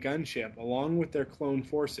arrives via gunship along with their clone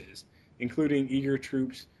forces, including eager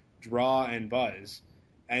troops Draw and Buzz,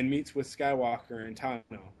 and meets with Skywalker and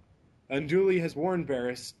Tano. Unduli has warned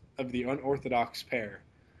Barriss of the unorthodox pair.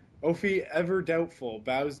 Offee, ever doubtful,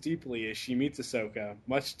 bows deeply as she meets Ahsoka,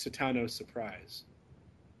 much to Tano's surprise.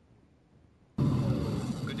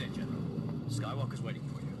 Good day, General. Skywalker's waiting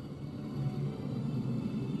for you.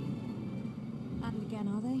 At it again,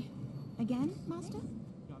 are they? Again, Master?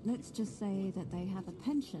 Let's just say that they have a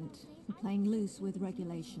penchant for playing loose with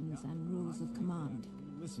regulations and rules of command.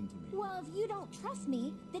 Listen to me. Well, if you don't trust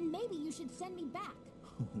me, then maybe you should send me back.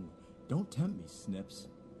 Don't tempt me, Snips.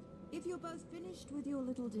 If you're both finished with your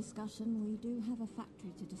little discussion, we do have a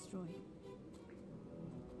factory to destroy.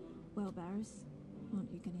 Well, Barris, aren't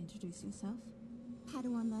you going to introduce yourself?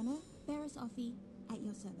 Padawan learner, Barris Offee, at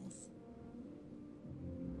your service.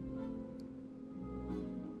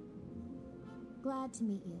 Glad to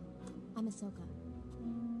meet you. I'm Ahsoka.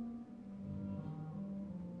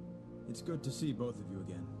 It's good to see both of you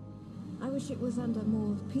again. I wish it was under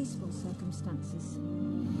more peaceful circumstances.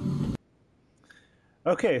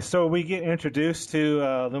 Okay, so we get introduced to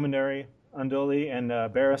Luminary Unduli and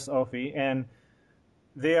Barris Offee, and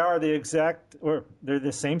they are they're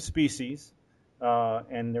the same species,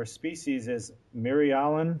 and their species is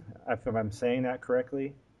Mirialan, if I'm saying that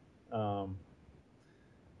correctly.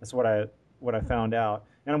 That's what I found out.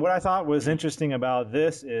 And what I thought was interesting about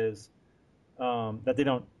this is that they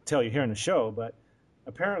don't tell you here in the show, but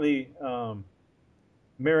apparently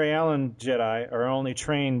Mirialan Jedi are only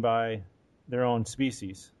trained by their own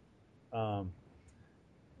species.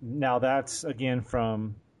 Now that's, again,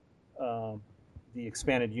 from the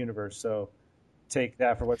expanded universe, so take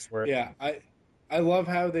that for what's worth. Yeah, I love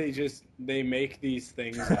how they make these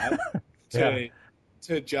things up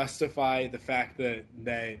to justify the fact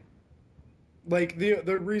that like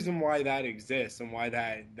the reason why that exists and why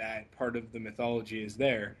that part of the mythology is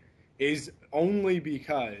there is only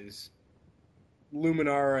because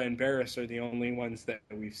Luminara and Barris are the only ones that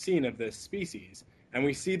we've seen of this species, and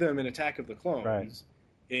we see them in Attack of the Clones,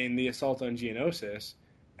 in the Assault on Geonosis,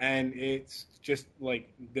 and it's just like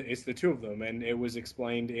it's the two of them, and it was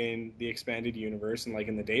explained in the expanded universe and like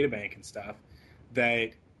in the databank and stuff that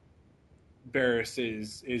Barris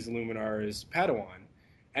is Luminara's Padawan,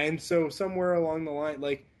 and so somewhere along the line,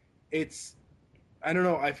 like I don't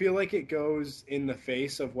know, I feel like it goes in the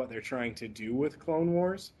face of what they're trying to do with Clone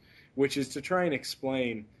Wars, which is to try and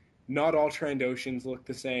explain not all Trandoshans look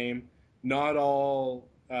the same, not all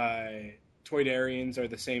Toydarians are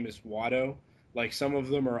the same as Watto. Like, some of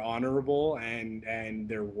them are honorable and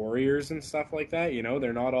they're warriors and stuff like that, you know?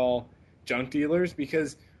 They're not all junk dealers,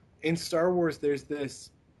 because in Star Wars there's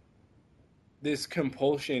this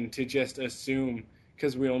compulsion to just assume,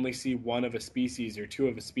 because we only see one of a species or two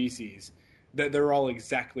of a species, that they're all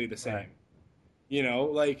exactly the same. Right. You know,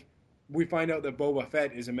 like, we find out that Boba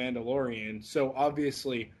Fett is a Mandalorian, so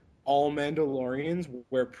obviously all Mandalorians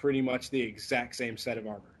wear pretty much the exact same set of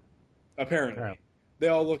armor. Apparently. Right. They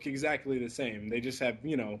all look exactly the same. They just have,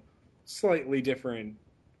 you know, slightly different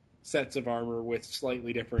sets of armor with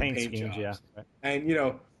slightly different paint jobs. Yeah. Right. And, you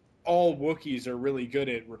know, all Wookiees are really good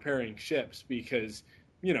at repairing ships because,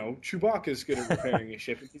 you know, Chewbacca's good at repairing a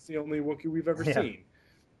ship, and he's the only Wookiee we've ever seen.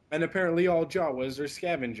 And apparently all Jawas are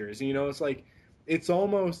scavengers. You know, it's like, it's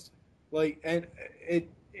almost like, and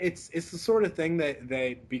it's the sort of thing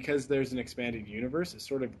that because there's an expanded universe, it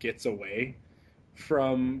sort of gets away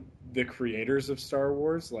from the creators of Star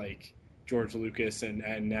Wars, like George Lucas and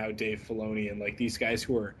now Dave Filoni, and like these guys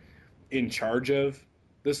who are in charge of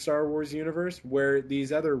the Star Wars universe, where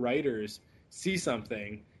these other writers see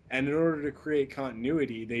something, and in order to create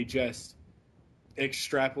continuity, they just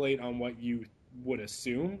extrapolate on what you would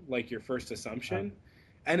assume, like your first assumption,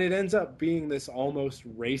 and it ends up being this almost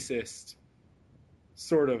racist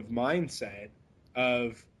sort of mindset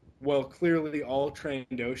of, well, clearly all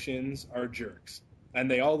Trandoshans are jerks, and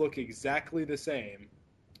they all look exactly the same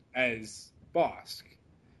as Bossk.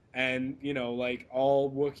 And, you know, like,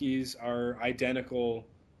 all Wookiees are identical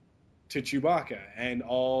to Chewbacca, and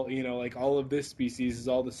all, you know, like, all of this species is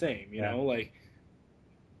all the same, you know? Like,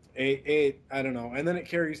 it I don't know. And then it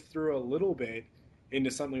carries through a little bit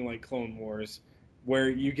into something like Clone Wars, where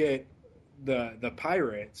you get the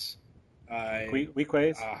pirates,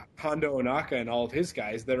 Weequays? Hondo Ohnaka and all of his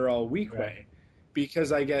guys that are all Weequay, right.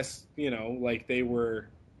 Because I guess, you know, like, they were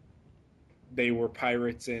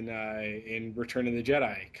pirates in Return of the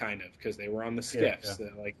Jedi, kind of, because they were on the skiffs,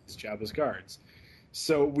 like Jabba's guards.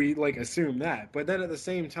 So we, like, assume that. But then at the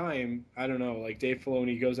same time, I don't know, like, Dave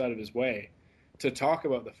Filoni goes out of his way to talk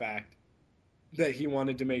about the fact that he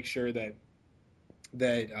wanted to make sure that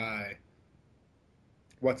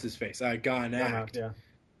what's his face, Gon Act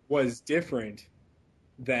was different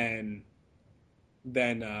than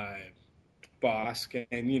Bossk,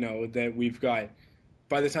 and, you know, that we've got,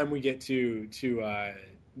 by the time we get to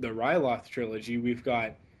the Ryloth trilogy, we've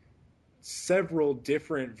got several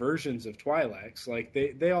different versions of Twi'leks. Like,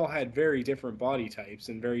 they all had very different body types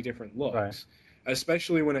and very different looks,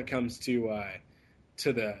 especially when it comes to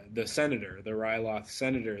the senator, the Ryloth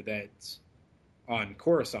senator that's on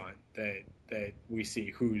Coruscant that we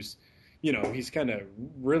see, who's, you know, he's kind of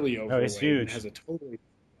really overweight. He's huge. And has a totally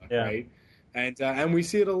look, right? And we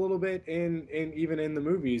see it a little bit in even in the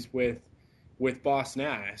movies with Boss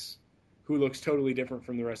Nass, who looks totally different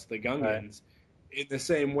from the rest of the Gungans, in the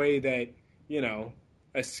same way that, you know,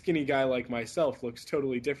 a skinny guy like myself looks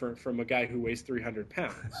totally different from a guy who weighs 300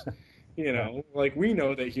 pounds. You know, like, we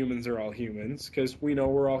know that humans are all humans because we know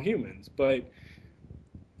we're all humans, but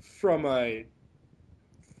from an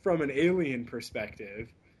alien perspective,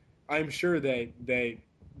 I'm sure that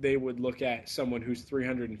they would look at someone who's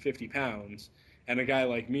 350 pounds and a guy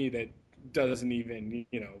like me that doesn't even,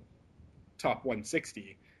 you know, top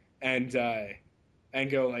 160, and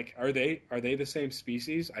go like, are they the same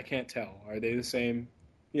species? I can't tell. Are they the same?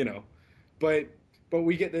 You know, but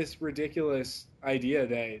we get this ridiculous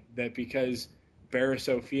idea that because Barriss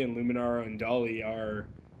Offee and Luminara and Dolly are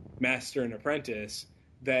master and apprentice,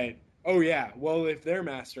 that, oh yeah, well, if they're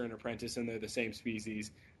master and apprentice and they're the same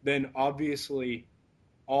species, then obviously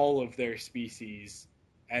all of their species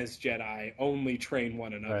as Jedi only train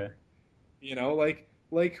one another. Right. You know, like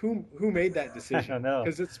who made that decision? I know.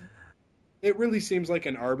 Because it really seems like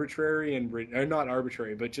an arbitrary or not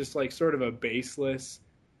arbitrary, but just like sort of a baseless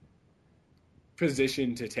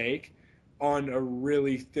position to take on a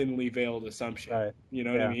really thinly veiled assumption. Right. You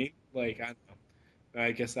know what I mean? Like, I don't know.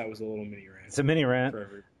 I guess that was a little mini rant. It's a mini rant. For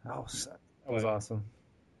everybody. Oh, that was awesome.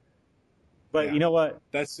 But yeah, you know what?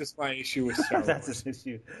 That's just my issue with Star Wars. That's an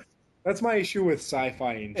issue. That's my issue with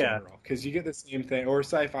sci-fi in general, because you get the same thing, or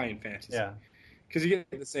sci-fi and fantasy. Yeah. Because you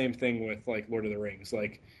get the same thing with, like, Lord of the Rings.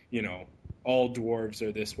 Like, you know, all dwarves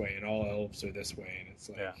are this way and all elves are this way. And it's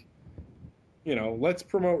like, you know, let's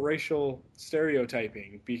promote racial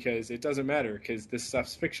stereotyping because it doesn't matter because this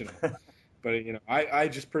stuff's fictional. But, you know, I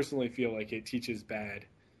just personally feel like it teaches bad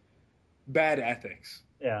ethics.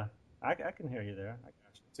 Yeah. I can hear you there. I got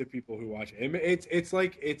you. To people who watch it. It's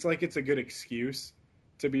like it's a good excuse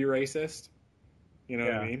to be racist. You know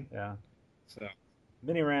what I mean? Yeah. So.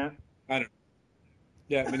 Mini rant. I don't know.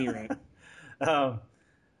 Yeah, mini rant.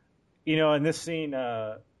 You know, in this scene,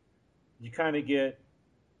 you kind of get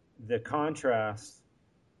the contrast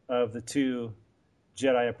of the two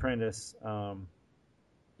Jedi apprentice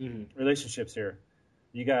relationships here.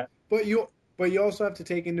 You got, but you also have to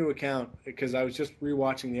take into account, because I was just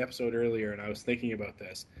rewatching the episode earlier and I was thinking about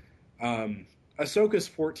this. Ahsoka's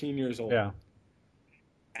 14 years old. Yeah.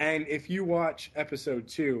 And if you watch episode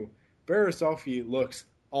 2, Barriss Offee looks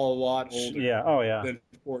a lot older. Yeah. Oh yeah. Than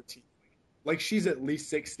 14. Like, she's at least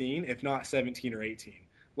 16, if not 17 or 18.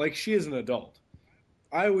 Like, she is an adult.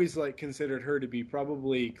 I always, like, considered her to be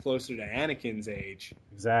probably closer to Anakin's age.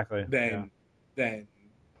 Exactly. Than to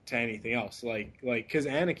anything else. Like, because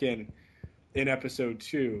Anakin in episode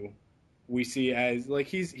 2, we see as, like,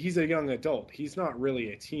 he's a young adult. He's not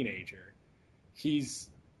really a teenager. He's,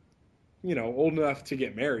 you know, old enough to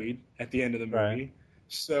get married at the end of the movie. Right.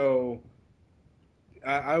 So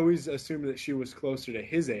I always assumed that she was closer to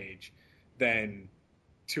his age than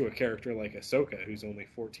to a character like Ahsoka, who's only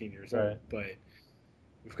 14 years old. But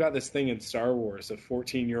we've got this thing in Star Wars of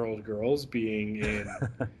 14-year-old girls being in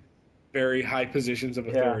very high positions of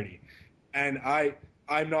authority. And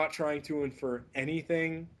I'm not trying to infer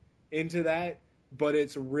anything into that, but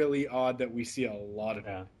it's really odd that we see a lot of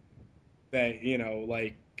it. That, you know,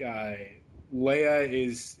 like, Leia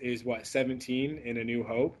is what, 17 in A New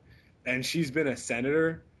Hope, and she's been a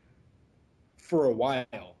senator for a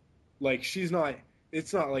while. Like,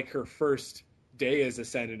 it's not like her first day as a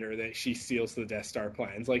senator that she steals the Death Star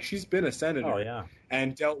plans. Like, she's been a senator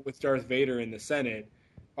and dealt with Darth Vader in the Senate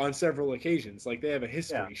on several occasions. Like, they have a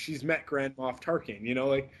history. Yeah. She's met Grand Moff Tarkin, you know,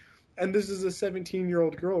 like, and this is a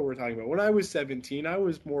 17-year-old girl we're talking about. When I was 17, I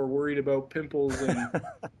was more worried about pimples and,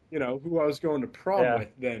 you know, who I was going to prom with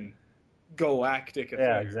than galactic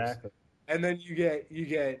affairs. Yeah, exactly. And then you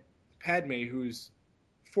get Padme, who's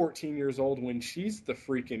 14 years old when she's the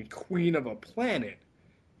freaking queen of a planet.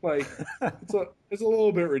 Like, it's a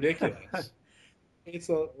little bit ridiculous. It's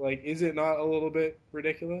is it not a little bit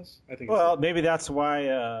ridiculous? I think. Well, maybe that's why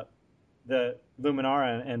the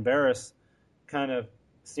Luminara and Barriss kind of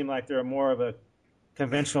seem like they're more of a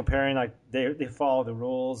conventional pairing. Like they follow the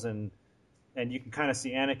rules, and you can kind of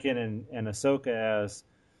see Anakin and Ahsoka as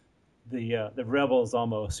the rebels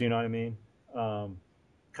almost. You know what I mean?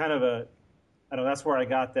 Kind of a. I don't know. That's where I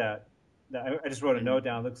got that. I just wrote a note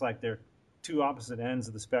down. It looks like they're two opposite ends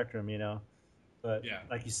of the spectrum, you know. But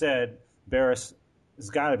like you said, Barriss has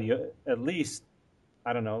got to be at least,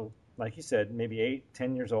 I don't know, like you said, maybe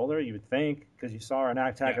 8-10 years older, you would think, because you saw her in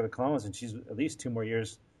Attack of the Clones, and she's at least 2 more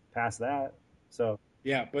years past that. So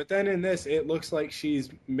yeah, but then in this, it looks like she's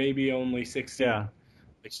maybe only 16. Yeah.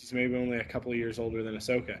 Like, she's maybe only a couple of years older than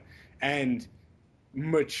Ahsoka. And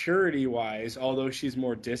maturity-wise, although she's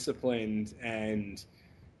more disciplined and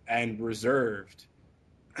reserved,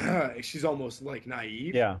 she's almost like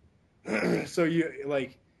naive. Yeah. So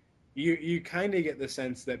you kind of get the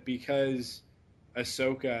sense that because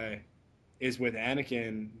Ahsoka is with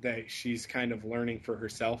Anakin, that she's kind of learning for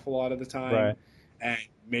herself a lot of the time Right. and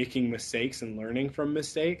making mistakes and learning from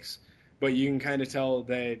mistakes. But you can kind of tell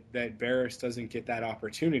that Barriss doesn't get that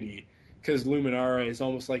opportunity because Luminara is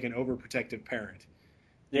almost like an overprotective parent.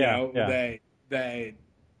 You Yeah. know, Yeah. that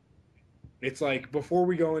it's like before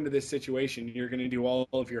we go into this situation, you're going to do all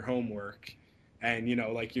of your homework, and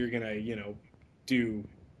like you're going to do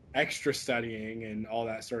extra studying and all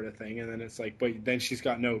that sort of thing. And then it's like, but then she's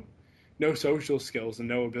got no social skills and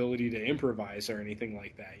no ability to improvise or anything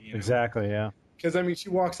like that. Exactly. Yeah. Because I mean, she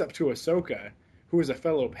walks up to Ahsoka, who is a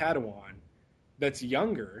fellow Padawan that's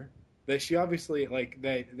younger. That she obviously like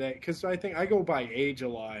that because I think I go by age a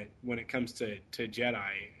lot when it comes to Jedi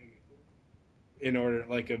in order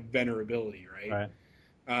like a venerability, right?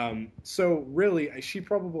 Right. So really, she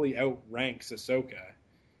probably outranks Ahsoka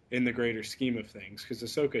in the greater scheme of things because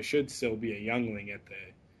Ahsoka should still be a youngling at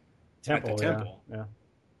the temple, Yeah.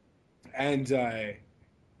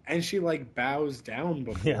 and she like bows down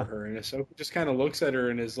before Yeah. her, and Ahsoka just kind of looks at her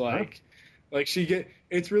and is Huh? like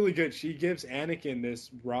it's really good. She gives Anakin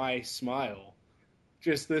this wry smile,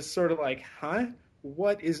 just this sort of like, huh,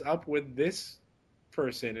 what is up with this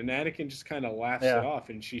person? And Anakin just kind of laughs it Yeah. off,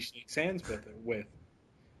 and she shakes hands with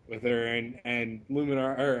her, and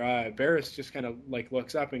Luminar or Barriss just kind of like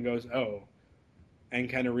looks up and goes, oh, and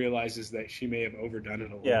kind of realizes that she may have overdone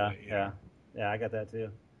it a little Yeah. bit. Yeah. Yeah. I got that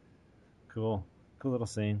too. Cool little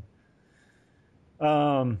scene.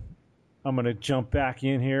 I'm gonna jump back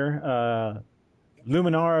in here.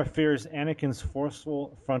 Luminara fears Anakin's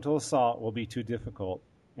forceful frontal assault will be too difficult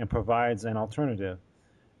and provides an alternative.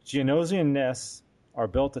 Geonosian nests are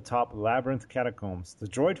built atop labyrinth catacombs. The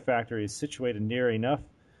droid factory is situated near enough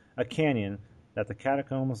a canyon that the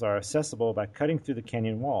catacombs are accessible by cutting through the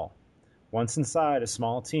canyon wall. Once inside, a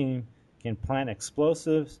small team can plant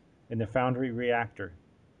explosives in the Foundry reactor.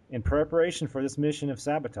 In preparation for this mission of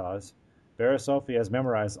sabotage, Barriss Offee has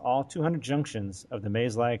memorized all 200 junctions of the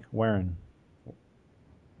maze-like Warren.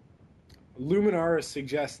 Luminara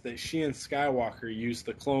suggests that she and Skywalker use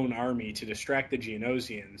the clone army to distract the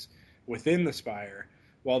Geonosians within the Spire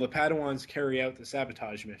while the Padawans carry out the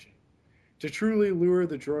sabotage mission. To truly lure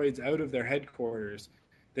the droids out of their headquarters,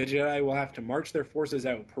 the Jedi will have to march their forces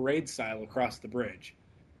out parade style across the bridge.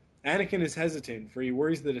 Anakin is hesitant, for he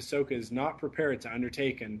worries that Ahsoka is not prepared to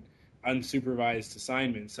undertake an unsupervised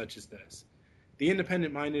assignment such as this. The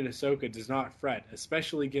independent-minded Ahsoka does not fret,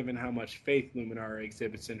 especially given how much faith Luminara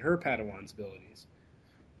exhibits in her Padawan's abilities.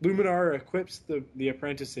 Luminara equips the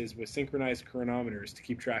apprentices with synchronized chronometers to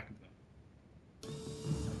keep track of them.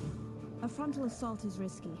 A frontal assault is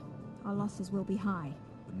risky. Our losses will be high.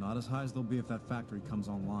 But not as high as they'll be if that factory comes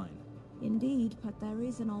online. Indeed, but there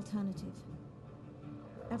is an alternative.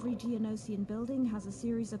 Every Geonosian building has a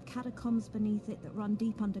series of catacombs beneath it that run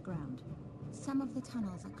deep underground. Some of the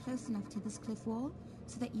tunnels are close enough to this cliff wall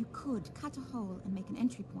so that you could cut a hole and make an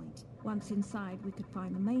entry point. Once inside, we could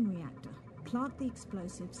find the main reactor, plant the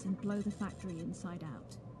explosives, and blow the factory inside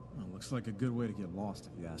out. Well, looks like a good way to get lost,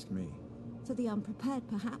 if you ask me. For the unprepared,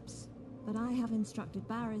 perhaps, but I have instructed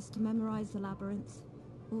Barriss to memorize the labyrinths,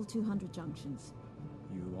 all 200 junctions.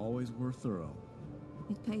 You always were thorough.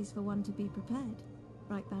 It pays for one to be prepared.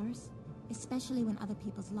 Right, Barriss? Especially when other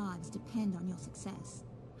people's lives depend on your success.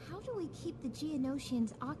 How do we keep the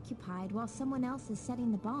Geonosians occupied while someone else is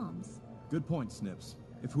setting the bombs? Good point, Snips.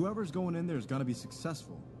 If whoever's going in there is gonna be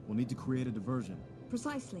successful, we'll need to create a diversion.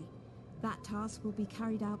 Precisely. That task will be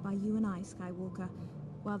carried out by you and I, Skywalker,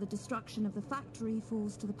 while the destruction of the factory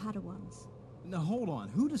falls to the Padawans. Now hold on,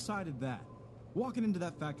 who decided that? Walking into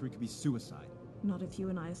that factory could be suicide. Not if you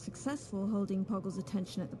and I are successful holding Poggle's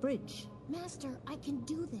attention at the bridge. Master, I can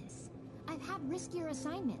do this. I've had riskier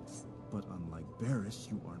assignments. But unlike Barriss,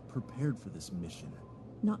 you aren't prepared for this mission.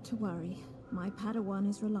 Not to worry. My Padawan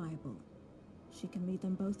is reliable. She can lead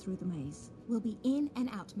them both through the maze. We'll be in and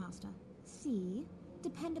out, Master. See?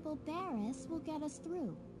 Dependable Barriss will get us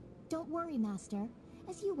through. Don't worry, Master.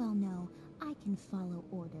 As you well know, I can follow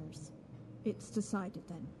orders. It's decided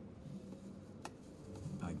then.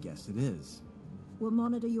 I guess it is. We'll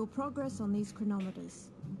monitor your progress on these chronometers.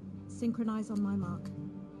 Synchronize on my mark.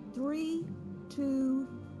 3, 2,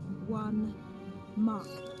 1, mark.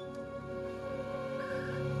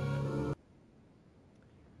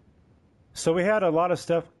 So we had a lot of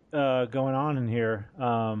stuff going on in here.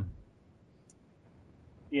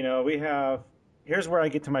 We have... Here's where I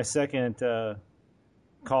get to my second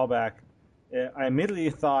callback. I immediately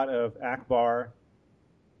thought of Akbar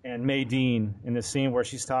and Maydeen in the scene where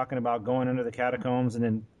she's talking about going under the catacombs and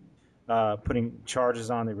then putting charges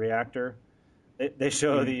on the reactor. They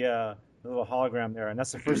show the little hologram there, and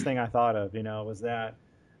that's the first thing I thought of, was that.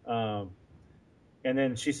 And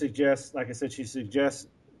then she suggests, like I said,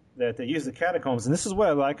 that they use the catacombs, and this is what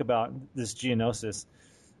I like about this Geonosis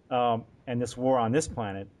and this war on this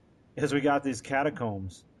planet, is we got these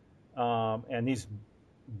catacombs and these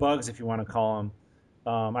bugs, if you want to call them.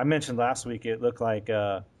 I mentioned last week it looked like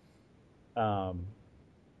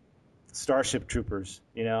Starship Troopers,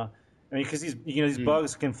 I mean, because these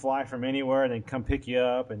bugs can fly from anywhere and then come pick you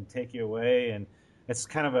up and take you away, and it's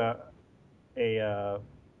kind of a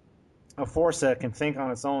force that can think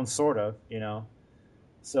on its own, sort of,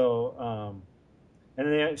 So, and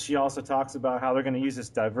then she also talks about how they're going to use this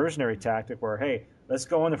diversionary tactic where, hey, let's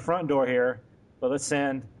go in the front door here, but let's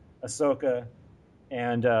send Ahsoka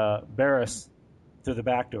and Barriss through the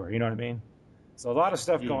back door. You know what I mean? So a lot of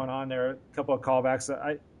stuff going on there. A couple of callbacks.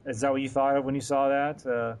 Is that what you thought of when you saw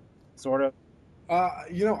that? Sort of. I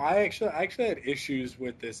actually had issues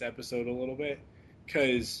with this episode a little bit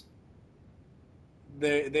because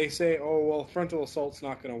they say, oh well, frontal assault's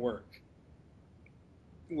not going to work.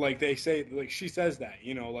 Like they say, like she says that,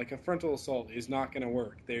 like a frontal assault is not going to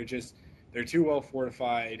work. They're too well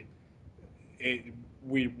fortified.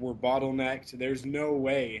 We're bottlenecked. There's no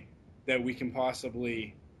way that we can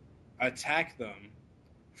possibly attack them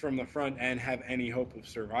from the front and have any hope of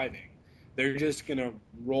surviving. They're just going to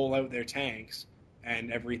roll out their tanks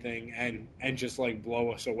and everything and just like blow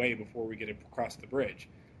us away before we get across the bridge.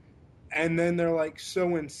 And then they're like,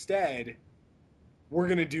 so instead, we're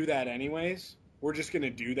going to do that anyways. We're just going to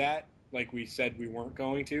do that like we said we weren't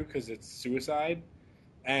going to because it's suicide.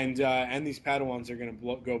 And these Padawans are going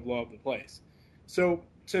to blow up the place. So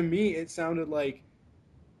to me, it sounded like,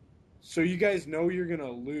 so you guys know you're going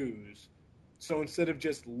to lose. So instead of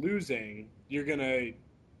just losing, you're going to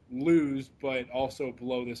lose but also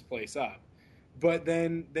blow this place up. But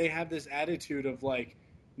then they have this attitude of like,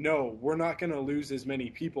 no, we're not going to lose as many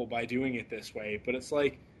people by doing it this way. But it's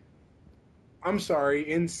like, I'm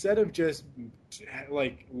sorry, instead of just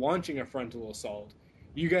like launching a frontal assault,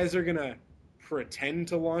 you guys are going to pretend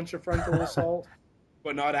to launch a frontal assault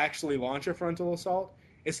but not actually launch a frontal assault.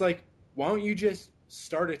 It's like, why don't you just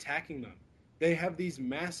start attacking them? They have these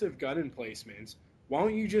massive gun emplacements. Why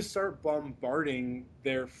don't you just start bombarding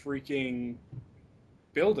their freaking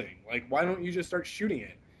building? Like, why don't you just start shooting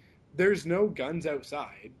it? There's no guns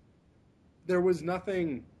outside. There was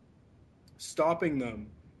nothing stopping them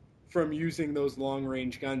from using those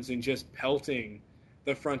long-range guns and just pelting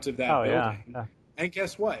the front of that building. Yeah. And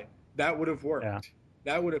guess what? That would have worked. Yeah.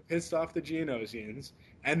 That would have pissed off the Geonosians,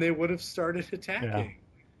 and they would have started attacking.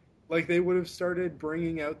 Yeah. Like, they would have started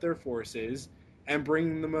bringing out their forces and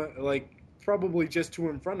bringing them, probably just to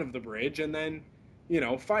in front of the bridge, and then,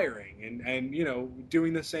 firing and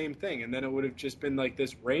doing the same thing. And then it would have just been like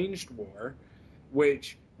this ranged war,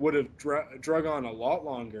 which would have drug on a lot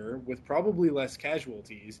longer with probably less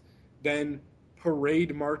casualties than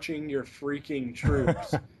parade marching your freaking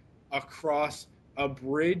troops across a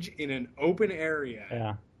bridge in an open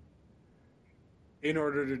area in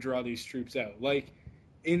order to draw these troops out. Like,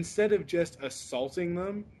 instead of just assaulting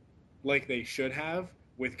them like they should have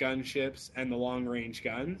with gunships and the long-range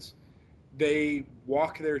guns, they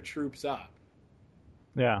walk their troops up.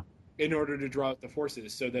 Yeah. In order to draw out the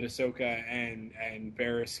forces so that Ahsoka and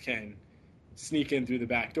Barriss can sneak in through the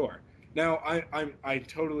back door. Now, I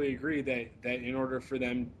totally agree that in order for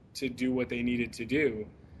them to do what they needed to do,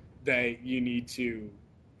 that you need to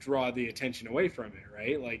draw the attention away from it,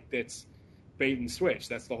 right? Like, that's bait and switch.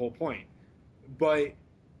 That's the whole point. But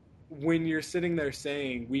when you're sitting there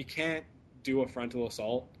saying, we can't do a frontal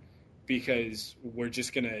assault because we're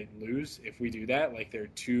just going to lose if we do that, like,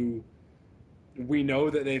 we know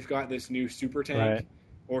that they've got this new super tank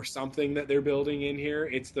or something that they're building in here.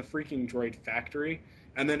 It's the freaking droid factory.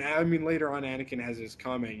 And then, later on, Anakin has his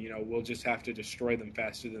comment, we'll just have to destroy them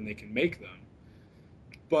faster than they can make them.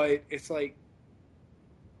 But it's like,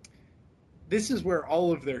 this is where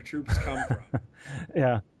all of their troops come from.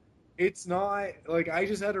 Yeah. It's not, like, I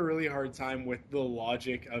just had a really hard time with the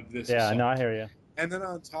logic of this assault. No, I hear you. And then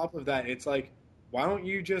on top of that, it's like, why don't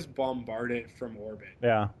you just bombard it from orbit?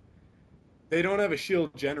 Yeah. They don't have a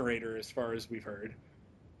shield generator, as far as we've heard,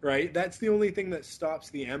 right? That's the only thing that stops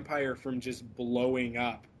the Empire from just blowing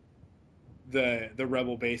up the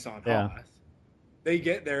Rebel base on Hoth. They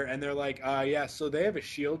get there, and they're like, so they have a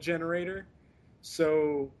shield generator,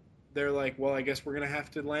 so they're like, well, I guess we're going to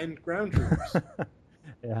have to land ground troops.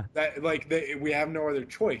 Yeah. We have no other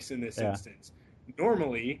choice in this instance.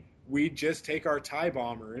 Normally, we'd just take our TIE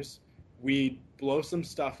bombers, we'd blow some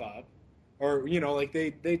stuff up, or like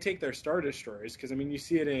they take their Star Destroyers, because I mean you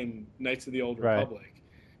see it in Knights of the Old Right. Republic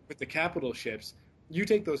with the capital ships. You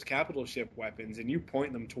take those capital ship weapons and you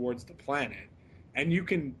point them towards the planet, and you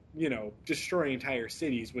can destroy entire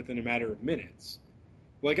cities within a matter of minutes.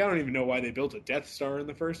 Like, I don't even know why they built a Death Star in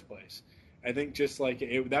the first place. I think just like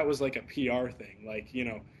that was like a PR thing. Like,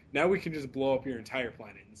 now we can just blow up your entire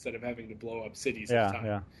planet instead of having to blow up cities at a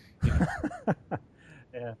time.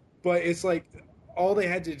 Yeah. But it's like all they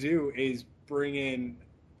had to do is bring in,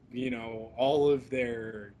 all of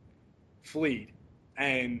their fleet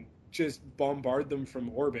and just bombard them from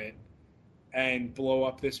orbit and blow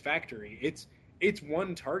up this factory. It's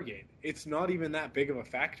one target. It's not even that big of a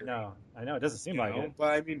factory. No, I know it doesn't seem like it.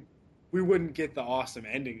 But I mean, we wouldn't get the awesome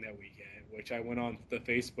ending that we get, which I went on the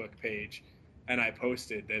Facebook page and I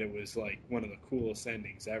posted that it was like one of the coolest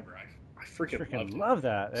endings ever. I freaking love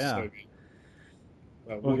that. Yeah. So good.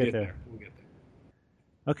 But We'll get there. We'll get there.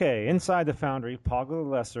 Okay, inside the foundry, Poggle the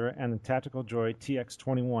Lesser and the tactical droid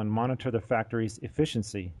TX-21 monitor the factory's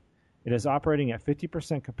efficiency. It is operating at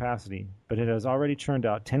 50% capacity, but it has already churned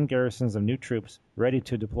out 10 garrisons of new troops ready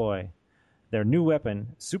to deploy. Their new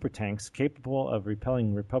weapon, super tanks capable of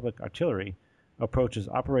repelling Republic artillery, approaches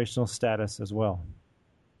operational status as well.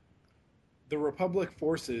 The Republic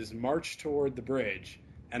forces march toward the bridge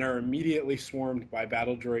and are immediately swarmed by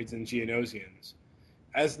battle droids and Geonosians.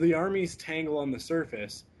 As the armies tangle on the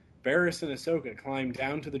surface, Barriss and Ahsoka climb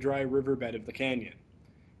down to the dry riverbed of the canyon.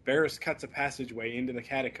 Barriss cuts a passageway into the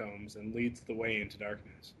catacombs and leads the way into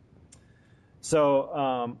darkness.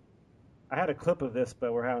 So, I had a clip of this,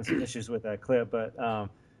 but we're having some issues with that clip. But it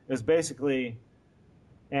was basically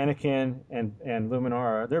Anakin and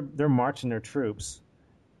Luminara. They're marching their troops,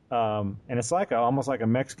 and it's like almost like a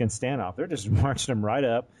Mexican standoff. They're just marching them right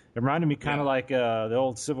up. It reminded me kind of like the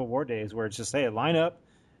old Civil War days, where it's just, hey, line up,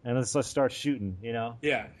 and let's start shooting.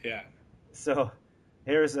 Yeah. So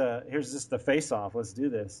here's just the face-off. Let's do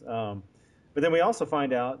this. But then we also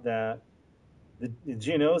find out that the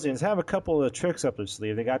Geonosians have a couple of tricks up their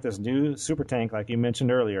sleeve. They got this new super tank, like you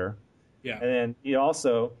mentioned earlier. Yeah. And then you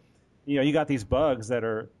also, you got these bugs that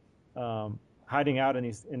are hiding out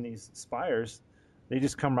in these spires. They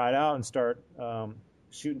just come right out and start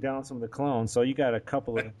shooting down some of the clones. So you got a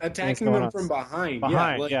couple of attacking them from behind.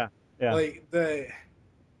 Yeah. Like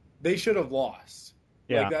they should have lost.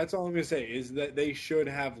 Yeah. Like, that's all I'm gonna say is that they should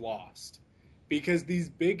have lost, because these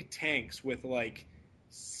big tanks with like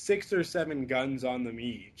 6 or 7 guns on them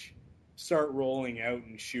each start rolling out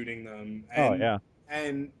and shooting them.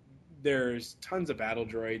 And there's tons of battle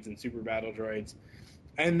droids and super battle droids.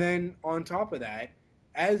 And then on top of that,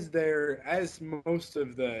 as most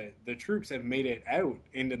of the troops have made it out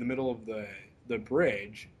into the middle of the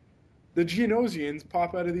bridge, the Geonosians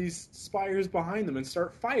pop out of these spires behind them and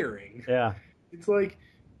start firing. Yeah. It's like,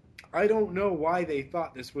 I don't know why they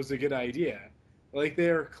thought this was a good idea. Like, they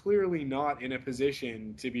are clearly not in a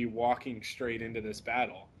position to be walking straight into this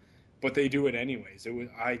battle, but they do it anyways.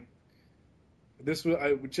 This was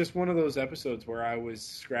just one of those episodes where I was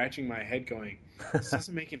scratching my head going, this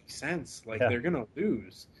doesn't make any sense. Like, they're going to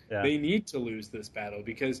lose. Yeah. They need to lose this battle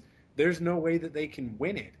because there's no way that they can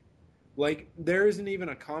win it. Like, there isn't even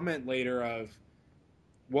a comment later of,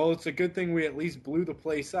 well, it's a good thing we at least blew the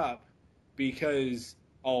place up because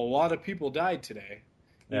a lot of people died today.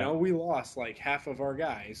 We lost like half of our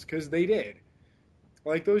guys, because they did.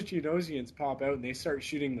 Like, those Geonosians pop out and they start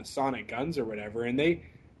shooting the sonic guns or whatever, and they,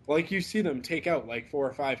 like, you see them take out like 4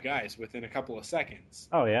 or 5 guys within a couple of seconds.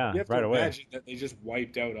 Oh yeah, you have right to away. imagine that they just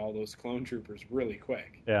wiped out all those clone troopers really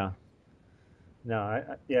quick. Yeah. No,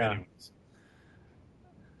 Anyways.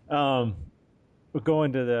 We'll go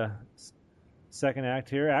into the second act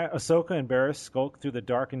here. Ahsoka and Barriss skulk through the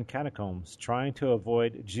darkened catacombs, trying to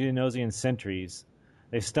avoid Geonosian sentries.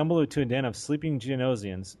 They stumble into a den of sleeping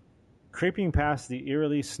Geonosians, creeping past the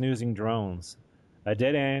eerily snoozing drones. A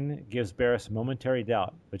dead end gives Barriss momentary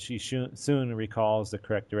doubt, but she soon recalls the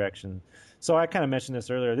correct direction. So I kind of mentioned this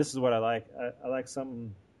earlier. This is what I like. I like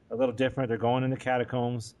something a little different. They're going in the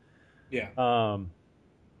catacombs. Yeah. And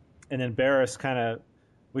then Barriss kind of,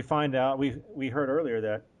 we find out, we heard earlier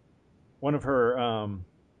that one of her,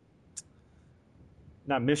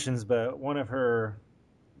 not missions, but one of her,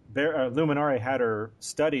 Luminara had her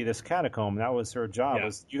study this catacomb. That was her job. Yeah.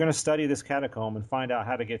 Was, you're going to study this catacomb and find out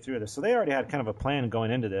how to get through this. So they already had kind of a plan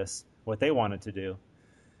going into this, what they wanted to do.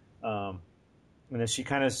 And then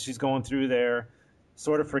she's going through there,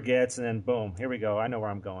 sort of forgets, and then boom, here we go. I know where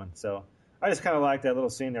I'm going. So I just kind of like that little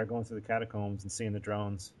scene there, going through the catacombs and seeing the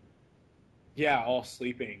drones. Yeah, all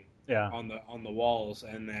sleeping. Yeah. On the walls,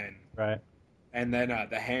 and then right. And then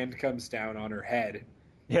the hand comes down on her head.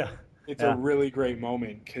 Yeah. It's Yeah. a really great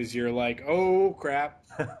moment because you're like, oh crap,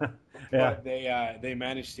 Yeah. but they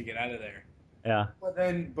managed to get out of there. Yeah. But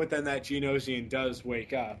then that Genosian does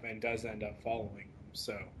wake up and does end up following them.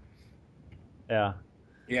 So Yeah.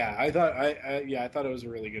 yeah, I thought it was a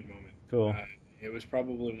really good moment. Cool. It was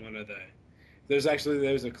probably one of the. There's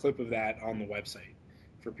a clip of that on the website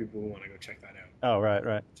for people who want to go check that out. Oh,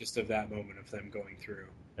 right. Just of that moment of them going through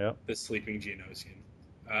Yep. the sleeping Genosian.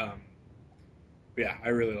 Yeah, I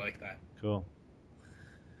really like that. Cool.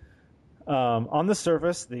 On the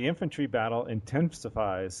surface, the infantry battle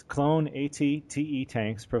intensifies. Clone AT-TE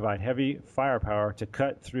tanks provide heavy firepower to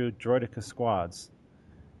cut through droideka squads.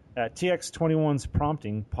 At TX-21's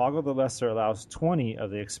prompting, Poggle the Lesser allows 20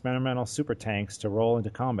 of the experimental super tanks to roll into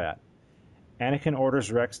combat. Anakin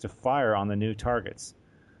orders Rex to fire on the new targets,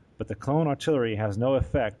 but the clone artillery has no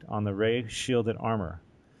effect on the ray-shielded armor.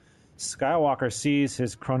 Skywalker sees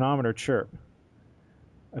his chronometer chirp.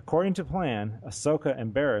 According to plan, Ahsoka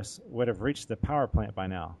and Barriss would have reached the power plant by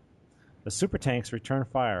now. The super tanks return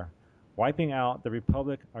fire, wiping out the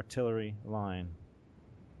Republic artillery line.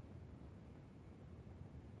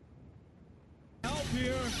 Help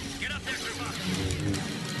here! Get up there,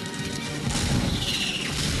 Chewbacca!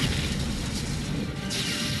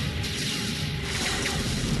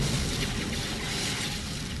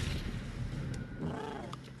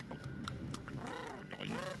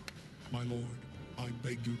 My lord, I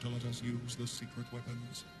beg you to let us use the secret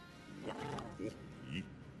weapons.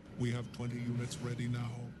 We have 20 units ready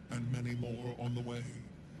now, and many more on the way.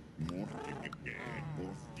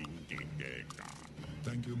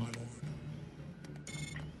 Thank you, my lord.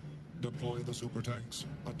 Deploy the super tanks.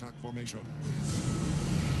 Attack formation.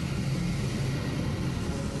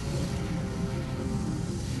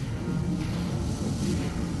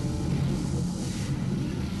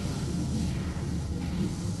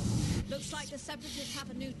 Looks like the Separatists have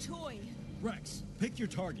a new toy. Rex, pick your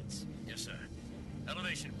targets. Yes, sir.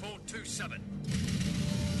 Elevation 427.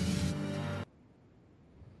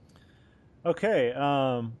 Okay,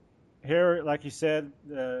 here, like you said,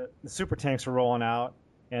 the super tanks are rolling out,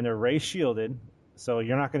 and they're ray shielded, so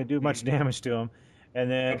you're not going to do much damage to them. And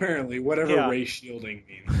then Apparently, whatever ray shielding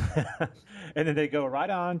means. And then they go right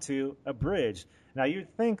on to a bridge. Now,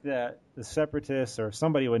 you'd think that the Separatists or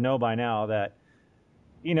somebody would know by now that,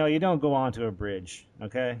 you know, you don't go onto a bridge,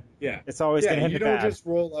 okay? Yeah. It's always going to end you bad. don't just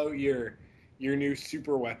roll out your new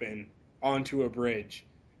super weapon onto a bridge.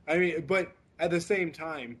 I mean, but at the same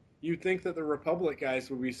time, you'd think that the Republic guys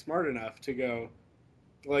would be smart enough to go,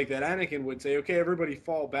 like that Anakin would say, okay, everybody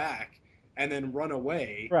fall back, and then run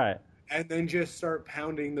away. Right. And then just start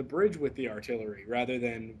pounding the bridge with the artillery rather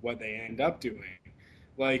than what they end up doing.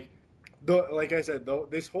 Like I said,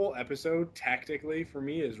 this whole episode, tactically, for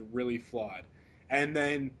me, is really flawed. And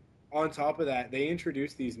then, on top of that, they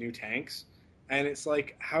introduce these new tanks, and it's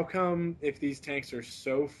like, how come if these tanks are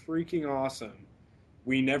so freaking awesome,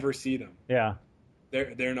 we never see them? Yeah.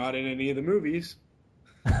 They're not in any of the movies,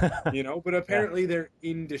 you know, but apparently they're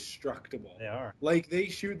indestructible. They are. Like, they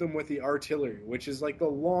shoot them with the artillery, which is like the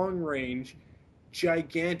long-range,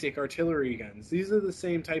 gigantic artillery guns. These are the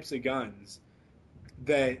same types of guns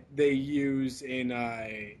that they use in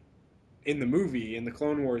the movie, in the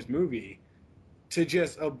Clone Wars movie, to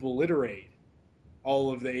just obliterate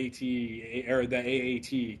all of the the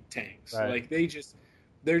AAT tanks. Right. Like,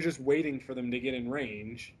 they're just waiting for them to get in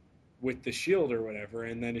range with the shield or whatever,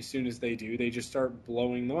 and then as soon as they do, they just start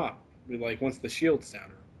blowing them up. Like, once the shield's down,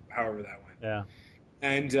 or however that went. Yeah.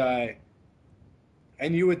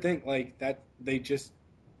 And you would think, like, that they just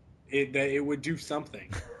that it would do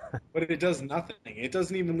something. But it does nothing. It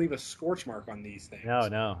doesn't even leave a scorch mark on these things.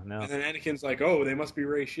 No. And then Anakin's like, oh, they must be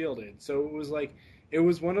ray shielded. So it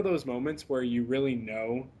was one of those moments where you really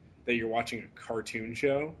know that you're watching a cartoon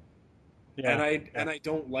show. Yeah. And I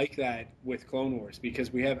don't like that with Clone Wars,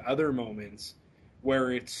 because we have other moments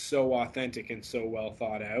where it's so authentic and so well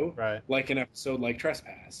thought out. Right. Like an episode like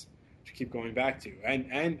Trespass, which I keep going back to.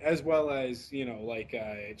 And as well as, you know, like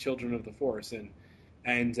Children of the Force and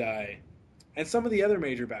some of the other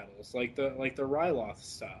major battles, like the Ryloth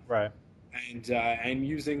stuff. Right. And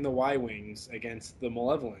using the Y-Wings against the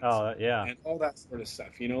Malevolence. Oh, yeah. And all that sort of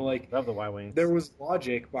stuff. You know, like, Love the Y-Wings. there was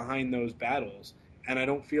logic behind those battles, and I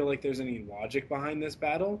don't feel like there's any logic behind this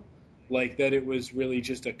battle. Like, that it was really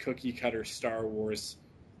just a cookie-cutter Star Wars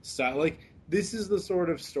style. Like, this is the sort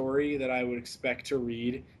of story that I would expect to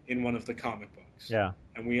read in one of the comic books. Yeah.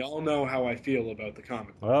 And we all know how I feel about the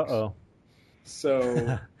comic books. Uh-oh.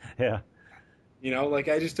 So... Yeah. You know, like,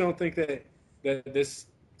 I just don't think that this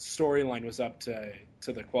storyline was up to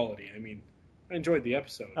the quality. I mean, I enjoyed the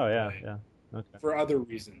episode. Oh, yeah. Okay. For other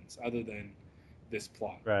reasons other than this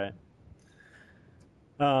plot. Right.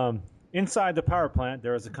 Inside the power plant,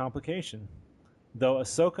 there is a complication. Though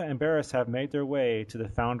Ahsoka and Barriss have made their way to the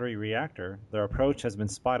Foundry reactor, their approach has been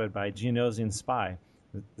spotted by a Geonosian spy.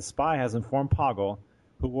 The spy has informed Poggle,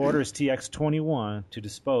 who orders TX-21 to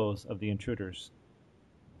dispose of the intruders.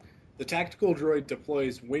 The tactical droid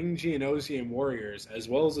deploys winged Geonosian warriors as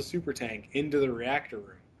well as a super tank into the reactor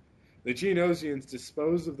room. The Geonosians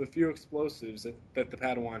dispose of the few explosives that the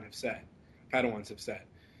Padawans have set.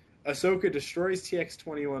 Ahsoka destroys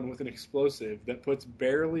TX-21 with an explosive that puts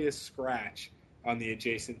barely a scratch on the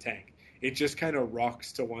adjacent tank. It just kind of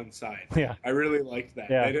rocks to one side. Yeah. I really liked that.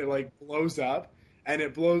 Yeah. And it like blows up, and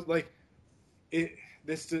it blows like it.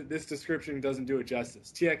 This description doesn't do it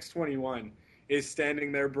justice. TX-21 is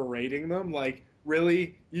standing there berating them, like,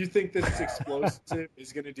 really? You think this explosive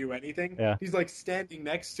is going to do anything? Yeah. He's like standing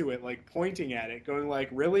next to it, like pointing at it, going like,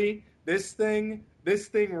 really? This thing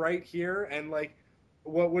right here? And like,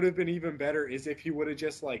 what would have been even better is if he would have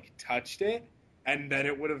just like touched it and then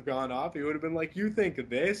it would have gone off. He would have been like, you think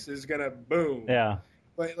this is going to boom? Yeah.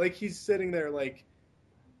 But like, he's sitting there like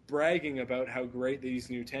bragging about how great these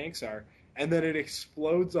new tanks are. And then it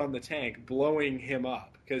explodes on the tank, blowing him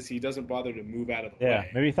up because he doesn't bother to move out of the way. Yeah,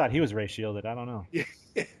 maybe he thought he was ray shielded. I don't know.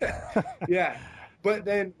 Yeah. But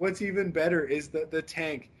then what's even better is that the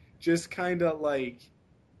tank just kind of like,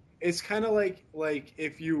 it's kind of like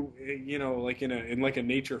if you know, like in a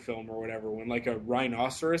nature film or whatever, when like a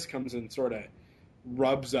rhinoceros comes and sort of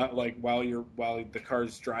rubs up, like while the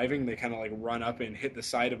car's driving, they kind of like run up and hit the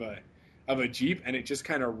side of a Jeep, and it just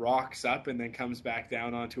kind of rocks up and then comes back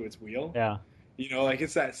down onto its wheel. Yeah. You know, like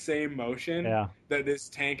it's that same motion that this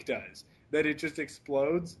tank does. That it just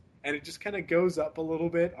explodes and it just kind of goes up a little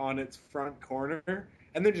bit on its front corner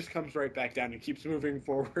and then just comes right back down and keeps moving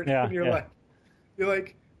forward. Yeah, And you're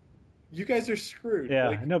like, you guys are screwed. Yeah,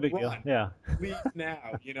 like, no big run. deal. Yeah. Leave now.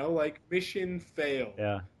 You know, like mission failed.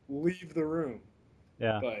 Yeah. Leave the room.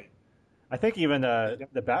 Yeah. But I think even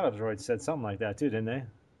the battle droids said something like that too, didn't they?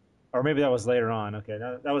 Or maybe that was later on. Okay,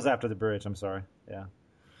 that was after the bridge. I'm sorry. Yeah.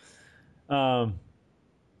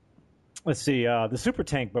 Let's see. The super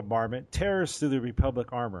tank bombardment tears through the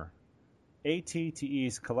Republic armor.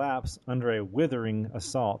 ATTEs collapse under a withering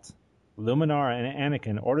assault. Luminara and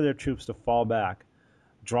Anakin order their troops to fall back,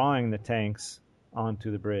 drawing the tanks onto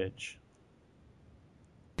the bridge.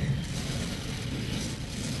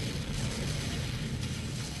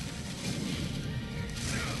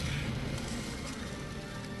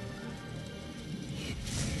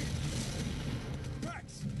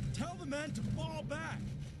 To fall back.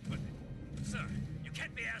 But, sir, you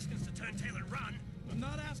can't be asking us to turn tail and run. I'm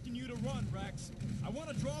not asking you to run, Rex. I want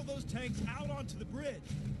to draw those tanks out onto the bridge.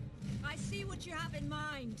 I see what you have in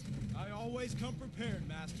mind. I always come prepared,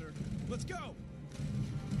 Master. Let's go.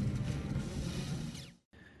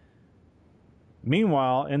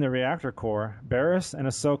 Meanwhile, in the reactor core, Barriss and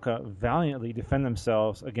Ahsoka valiantly defend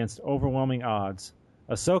themselves against overwhelming odds.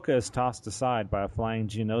 Ahsoka is tossed aside by a flying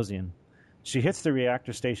Geonosian. She hits the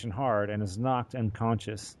reactor station hard and is knocked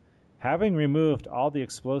unconscious. Having removed all the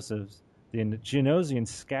explosives, the Geonosians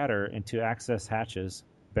scatter into access hatches.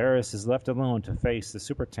 Barriss is left alone to face the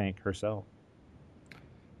super tank herself.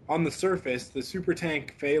 On the surface, the super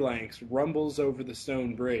tank Phalanx rumbles over the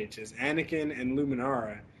stone bridge as Anakin and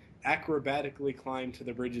Luminara acrobatically climb to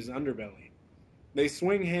the bridge's underbelly. They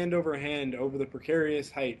swing hand over the precarious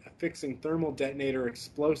height, affixing thermal detonator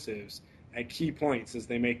explosives at key points as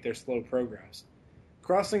they make their slow progress.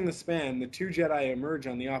 Crossing the span, the two Jedi emerge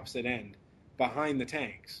on the opposite end, behind the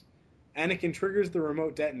tanks. Anakin triggers the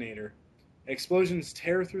remote detonator. Explosions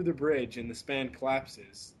tear through the bridge and the span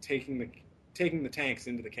collapses, taking the tanks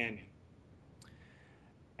into the canyon.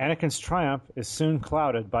 Anakin's triumph is soon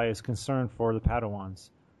clouded by his concern for the Padawans.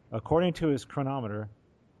 According to his chronometer,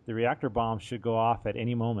 the reactor bomb should go off at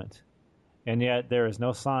any moment, and yet there is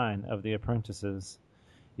no sign of the apprentices.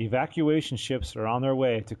 Evacuation ships are on their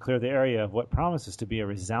way to clear the area of what promises to be a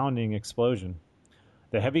resounding explosion.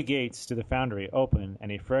 The heavy gates to the foundry open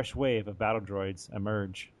and a fresh wave of battle droids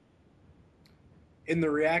emerge. In the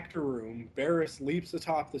reactor room, Barriss leaps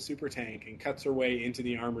atop the super tank and cuts her way into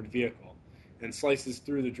the armored vehicle and slices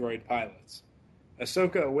through the droid pilots.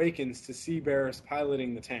 Ahsoka awakens to see Barriss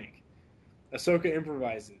piloting the tank. Ahsoka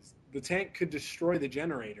improvises. The tank could destroy the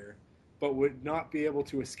generator, but would not be able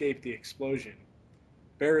to escape the explosion.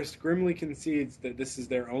 Barriss grimly concedes that this is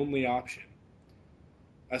their only option.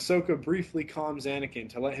 Ahsoka briefly calms Anakin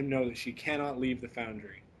to let him know that she cannot leave the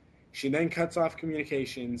foundry. She then cuts off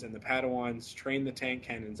communications, and the Padawans train the tank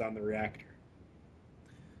cannons on the reactor.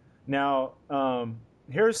 Now,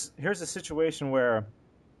 here's a situation where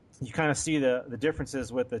you kind of see the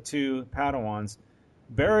differences with the two Padawans.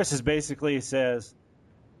 Barriss is basically says,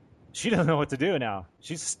 she doesn't know what to do now.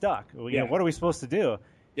 She's stuck. You know, what are we supposed to do?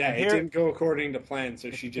 Yeah, And it didn't go according to plan,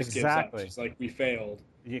 so she just gives up. Exactly. She's like, we failed.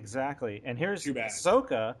 Exactly. And here's Too bad.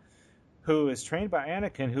 Ahsoka, who is trained by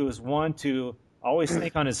Anakin, who is one to always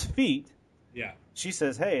think on his feet. Yeah. She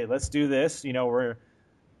says, "Hey, let's do this. You know, we're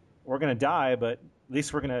going to die, but at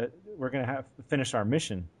least we're going to have finish our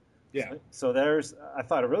mission." Yeah. So there's, I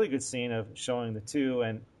thought, a really good scene of showing the two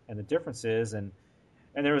and the differences, and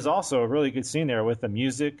there was also a really good scene there with the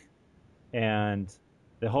music and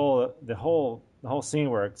the whole scene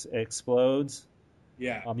where it explodes.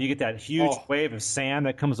 Yeah. You get that huge wave of sand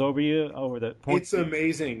that comes over you over the point. It's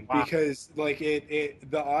amazing because like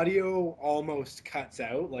the audio almost cuts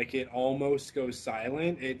out, like it almost goes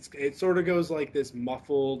silent. It sort of goes like this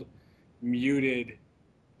muffled, muted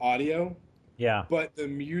audio. Yeah. But the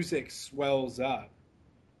music swells up.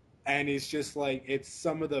 And it's just like, it's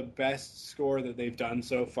some of the best score that they've done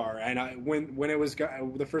so far. And when it was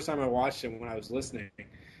the first time I watched it, when I was listening,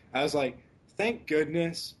 I was like, thank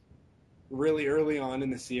goodness, really early on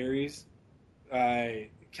in the series,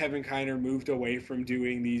 Kevin Kiner moved away from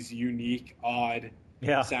doing these unique, odd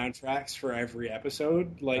soundtracks for every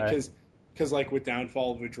episode. Like, because like with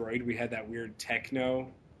Downfall of a Droid, we had that weird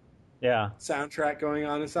techno soundtrack going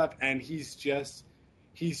on and stuff. And he's just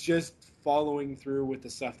following through with the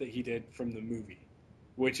stuff that he did from the movie,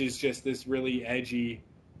 which is just this really edgy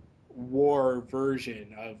war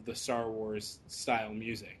version of the Star Wars style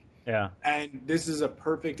music. Yeah. And this is a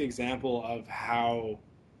perfect example of how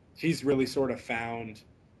he's really sort of found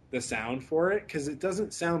the sound for it, because it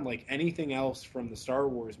doesn't sound like anything else from the Star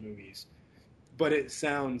Wars movies, but it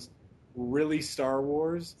sounds really Star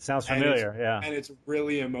Wars. Sounds familiar, yeah. And it's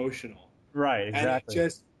really emotional. Right, exactly.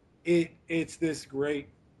 And it's this great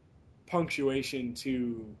punctuation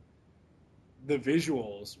to the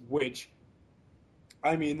visuals, which,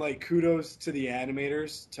 I mean, like, kudos to the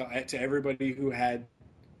animators, to everybody who had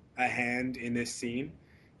a hand in this scene,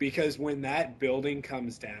 because when that building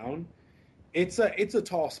comes down, it's a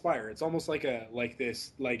tall spire. It's almost like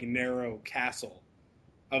this narrow castle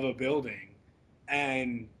of a building,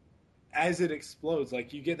 and as it explodes,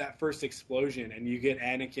 like, you get that first explosion and you get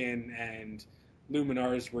Anakin and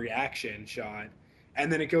Luminar's reaction shot,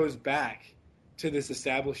 and then it goes back to this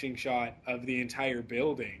establishing shot of the entire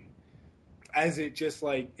building as it just,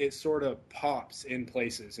 like, it sort of pops in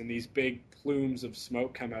places and these big plumes of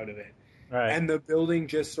smoke come out of it. Right. And the building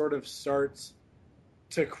just sort of starts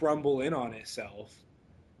to crumble in on itself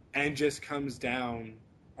and just comes down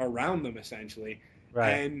around them, essentially.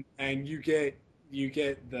 Right. And you get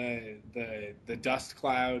the dust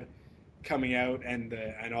cloud coming out,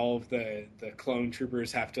 and all of the clone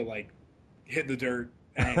troopers have to, like, hit the dirt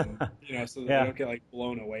and so that they don't get, like,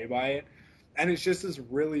 blown away by it. And it's just this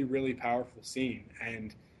really, really powerful scene.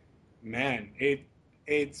 And man,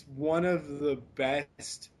 it's one of the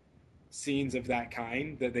best scenes of that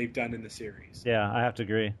kind that they've done in the series. Yeah, I have to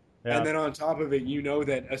agree. Yeah. And then on top of it, you know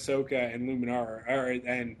that Ahsoka and Luminar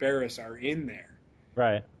and Barriss are in there.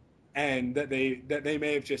 Right. And that they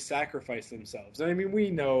may have just sacrificed themselves. And I mean, we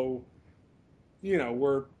know,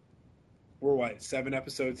 we're what, 7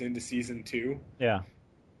 episodes into season 2? Yeah.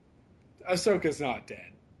 Ahsoka's not dead.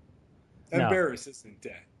 And Barriss isn't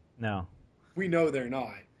dead. No. We know they're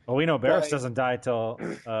not. Well, we know Barriss doesn't die till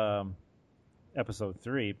episode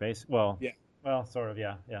 3, basically. Well, yeah. Well, sort of,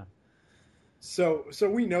 yeah. So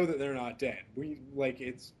we know that they're not dead. We, like,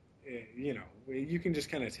 it's, you can just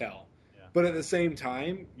kind of tell. Yeah. But at the same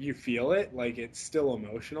time, you feel it. Like, it's still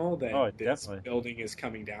emotional that this building is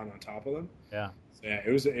coming down on top of them. Yeah. So, yeah,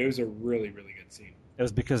 it was a really, really good scene. It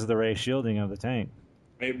was because of the ray shielding of the tank.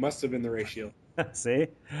 It must have been the ray shield. See?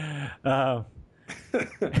 Here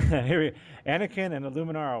Anakin and the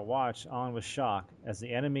Luminara watch on with shock as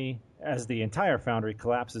the entire foundry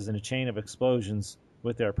collapses in a chain of explosions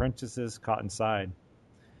with their apprentices caught inside.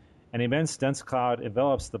 An immense dense cloud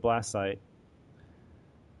envelops the blast site.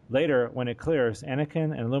 Later, when it clears,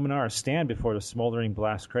 Anakin and Luminara stand before the smoldering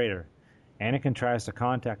blast crater. Anakin tries to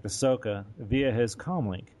contact Ahsoka via his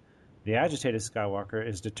comlink. The agitated Skywalker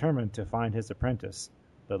is determined to find his apprentice,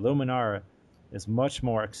 but Luminara is much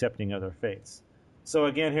more accepting of their fates. So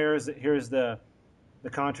again, here's the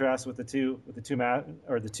contrast with the two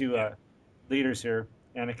leaders here,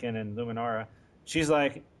 Anakin and Luminara. She's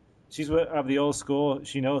of the old school.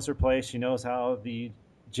 She knows her place. She knows how the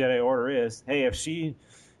Jedi Order is. Hey, if she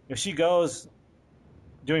goes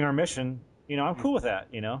doing our mission, I'm cool with that,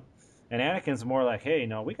 And Anakin's more like, hey,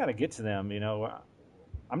 we got to get to them,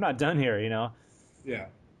 I'm not done here, Yeah.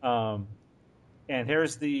 And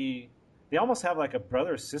here's they almost have like a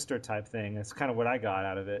brother-sister type thing. That's kind of what I got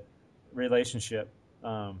out of it, relationship.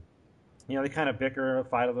 they kind of bicker,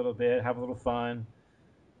 fight a little bit, have a little fun,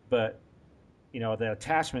 but the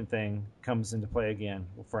attachment thing comes into play again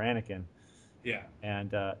for Anakin. Yeah.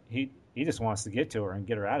 And he just wants to get to her and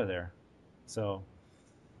get her out of there. So,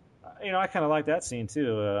 I kind of like that scene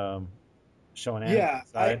too, showing Anakin's Yeah,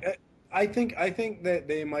 side. I think that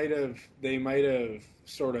they might have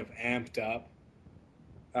sort of amped up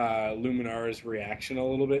Luminara's reaction a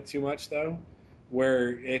little bit too much, though, where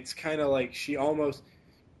it's kind of like she almost.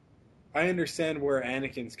 I understand where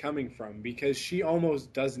Anakin's coming from because she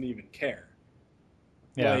almost doesn't even care.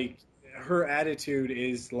 Yeah. Like, her attitude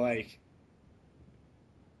is like,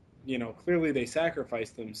 clearly they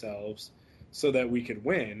sacrificed themselves so that we could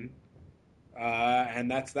win,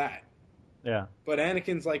 and that's that. Yeah. But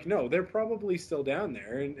Anakin's like, no, they're probably still down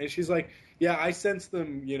there, and she's like, yeah, I sense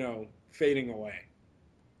them, fading away.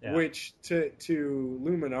 Yeah. Which to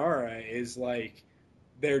Luminara is like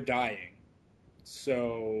they're dying,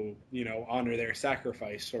 so honor their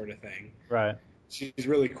sacrifice sort of thing. Right. She's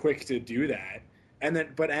really quick to do that,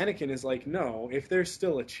 but Anakin is like, no, if there's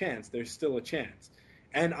still a chance, there's still a chance,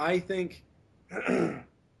 and I think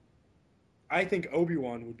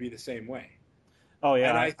Obi-Wan would be the same way. Oh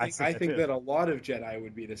yeah, and I think that a lot of Jedi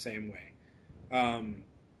would be the same way. I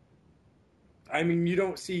mean, you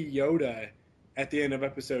don't see Yoda at the end of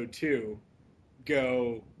Episode 2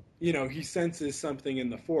 go, he senses something in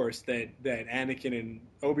the Force that Anakin and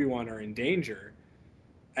Obi-Wan are in danger,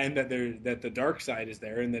 and that the dark side is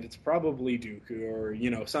there, and that it's probably Dooku or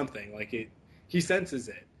something like it. He senses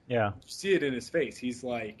it. Yeah. You see it in his face. He's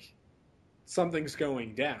like, something's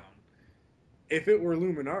going down. If it were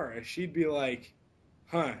Luminara, she'd be like,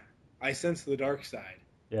 huh, I sense the dark side.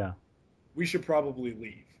 Yeah. We should probably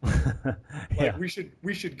leave. Yeah.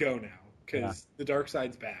 we should go now because the dark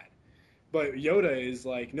side's bad. But Yoda is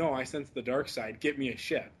like, no, I sense the dark side. Get me a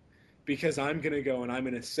ship because I'm gonna go and I'm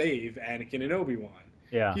gonna save Anakin and Obi-Wan.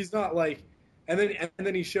 Yeah. He's not like, and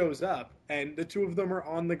then he shows up and the two of them are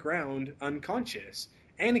on the ground unconscious.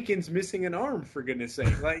 Anakin's missing an arm, for goodness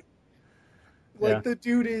sake. Like the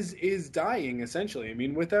dude is dying essentially. I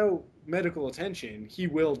mean, without medical attention, he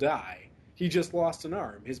will die. He just lost an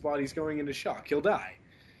arm. His body's going into shock. He'll die.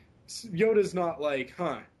 Yoda's not like,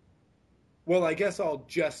 well, I guess I'll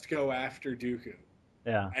just go after Dooku.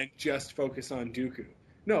 Yeah. And just focus on Dooku.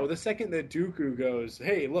 No, the second that Dooku goes,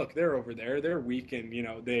 hey, look, they're over there. They're weak and,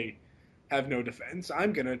 they have no defense.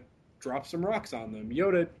 I'm going to drop some rocks on them.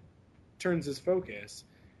 Yoda turns his focus.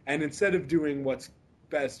 And instead of doing what's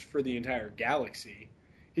best for the entire galaxy,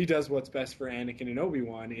 he does what's best for Anakin and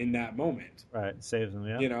Obi-Wan in that moment. Right. Saves them,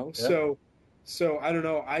 yeah. Yeah. So I don't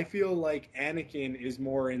know. I feel like Anakin is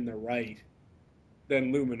more in the right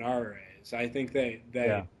than Luminara is. I think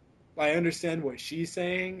that I understand what she's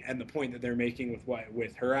saying and the point that they're making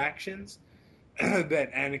with her actions.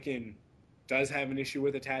 That Anakin does have an issue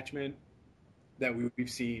with attachment that we've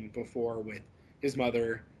seen before with his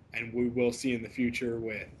mother, and we will see in the future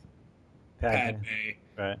with Padme.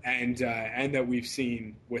 Right. And that we've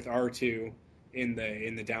seen with R2 in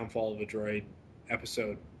the Downfall of a Droid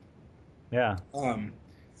episode. Yeah.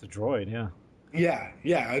 It's a droid, yeah.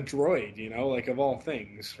 Yeah, a droid, like of all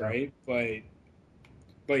things, right?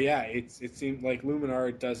 But yeah, it seems like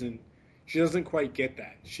Luminara doesn't quite get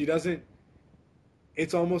that. She doesn't.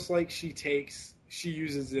 It's almost like she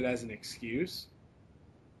uses it as an excuse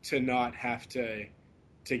to not have to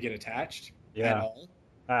get attached at all.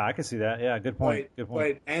 I can see that. Yeah, good point. Good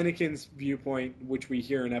point. But Anakin's viewpoint, which we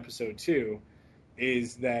hear in Episode 2,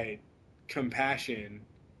 is that compassion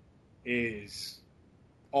is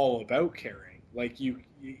all about caring. Like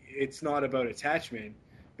it's not about attachment,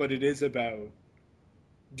 but it is about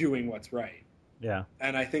doing what's right. Yeah.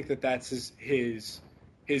 And I think that that's his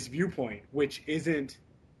viewpoint, which isn't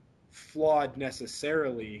flawed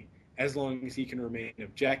necessarily as long as he can remain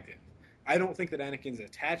objective. I don't think that Anakin's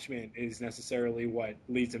attachment is necessarily what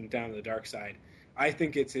leads him down to the dark side. I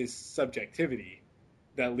think it's his subjectivity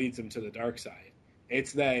that leads him to the dark side.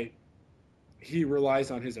 It's that he relies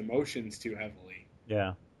on his emotions too heavily.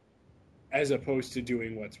 Yeah. As opposed to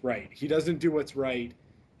doing what's right. He doesn't do what's right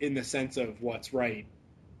in the sense of what's right,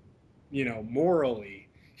 morally.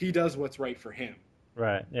 He does what's right for him.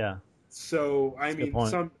 Right, yeah. So, I mean,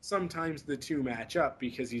 sometimes the two match up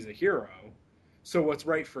because he's a hero. So what's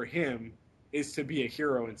right for him is to be a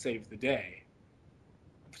hero and save the day.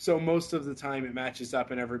 So most of the time it matches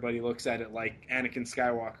up and everybody looks at it like Anakin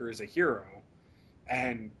Skywalker is a hero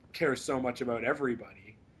and cares so much about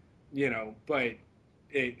everybody, but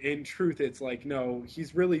in truth it's like, no,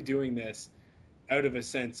 he's really doing this out of a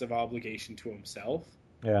sense of obligation to himself.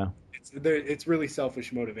 Yeah. It's really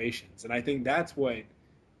selfish motivations. And I think that's what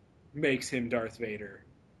makes him Darth Vader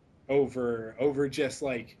over just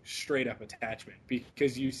like straight up attachment,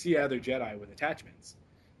 because you see other Jedi with attachments.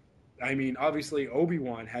 I mean, obviously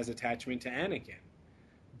Obi-Wan has attachment to Anakin,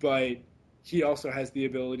 but he also has the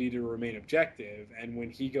ability to remain objective, and when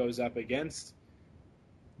he goes up against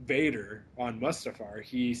Vader on Mustafar,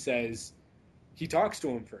 he talks to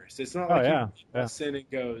him first. It's not like he walks in and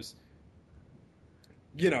goes,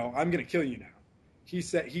 I'm going to kill you now.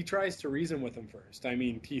 He tries to reason with him first. I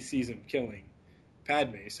mean, he sees him killing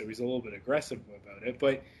Padme, so he's a little bit aggressive about it,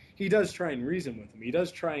 but he does try and reason with him. He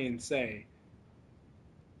does try and say,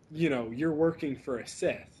 you're working for a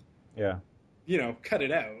Sith. Yeah. Cut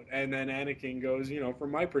it out. And then Anakin goes,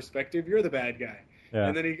 from my perspective, you're the bad guy. Yeah.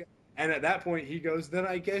 And then and at that point he goes, then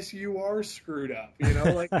I guess you are screwed up.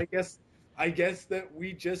 Like I guess that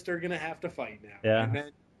we just are gonna have to fight now. Yeah. And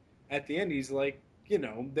then at the end he's like,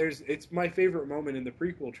 it's my favorite moment in the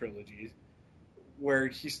prequel trilogies where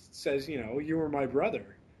he says, you were my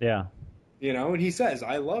brother. Yeah. And he says,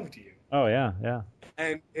 I loved you. Oh yeah, yeah.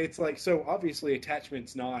 And it's like, so obviously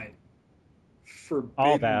attachment's not forbidden.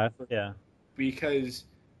 All bad, yeah. Because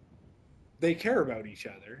they care about each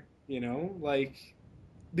other, like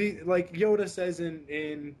Yoda says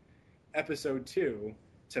in episode 2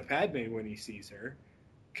 to Padme when he sees her,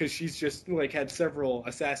 because she's just like had several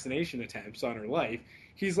assassination attempts on her life.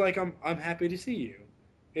 He's like, I'm happy to see you.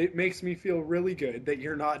 It makes me feel really good that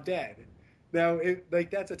you're not dead. Now,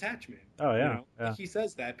 that's attachment. Oh yeah, yeah. Like he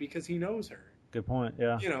says that because he knows her. Good point.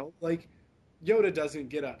 Yeah. Like Yoda doesn't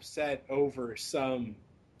get upset over some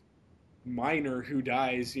miner who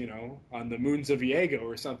dies, on the moons of Viego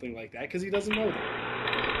or something like that, because he doesn't know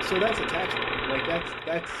them. So that's attachment. Like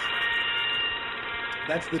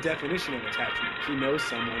that's the definition of attachment. He knows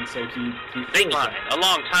someone, so he Dateline, a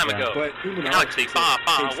long time ago. But galaxy far,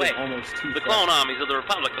 far away. The clone armies of the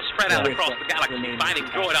Republic are spread out across the galaxy, fighting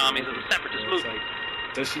droid armies of the Separatist movement.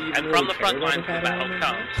 Does she even and from the front lines of the battle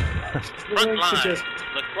comes Front Lines,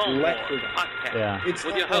 the Clone Wars podcast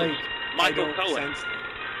with your host, Michael Cohen.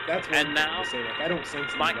 That's one thing to say, like, I don't sense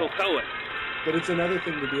them. Michael Cohen. But it's another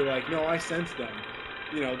thing to be like, no, I sense them.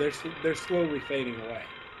 They're slowly fading away.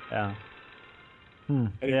 Yeah.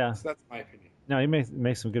 Anyways, yeah. That's my opinion. No, you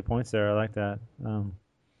make some good points there. I like that.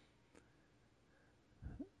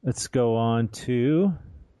 Let's go on to.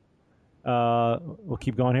 We'll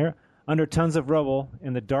keep going here. Under tons of rubble,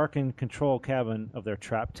 in the darkened control cabin of their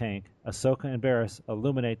trapped tank, Ahsoka and Barriss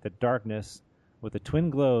illuminate the darkness with the twin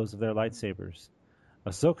glows of their lightsabers.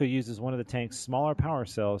 Ahsoka uses one of the tank's smaller power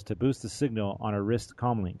cells to boost the signal on her wrist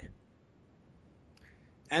comlink.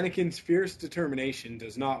 Anakin's fierce determination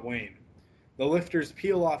does not wane. The lifters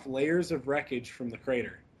peel off layers of wreckage from the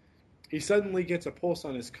crater. He suddenly gets a pulse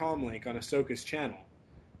on his comlink on Ahsoka's channel.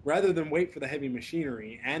 Rather than wait for the heavy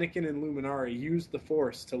machinery, Anakin and Luminara use the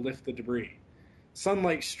Force to lift the debris.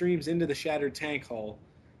 Sunlight streams into the shattered tank hull,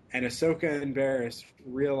 and Ahsoka and Barriss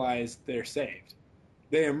realize they're saved.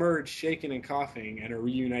 They emerge shaken and coughing and are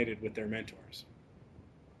reunited with their mentors.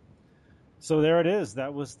 So there it is.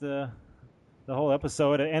 That was the whole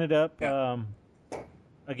episode. It ended up,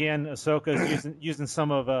 again, Ahsoka using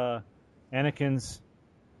some of Anakin's,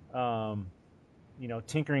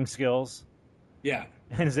 tinkering skills. Yeah.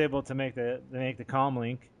 And is able to make the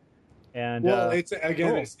comlink. And it's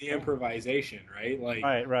the improvisation, right? Like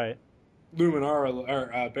right. Luminara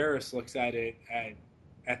or Barriss looks at it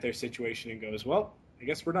at their situation and goes, "Well, I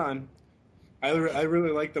guess we're done." I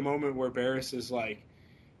really like the moment where Barriss is like,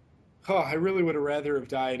 "Oh, I really would have rather have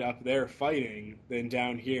died up there fighting than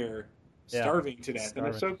down here starving to death." And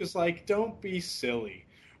Ahsoka's like, "Don't be silly.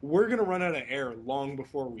 We're gonna run out of air long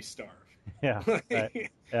before we starve." Yeah.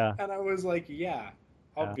 Right. Yeah. And I was like, "Yeah,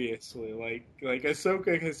 obviously." Like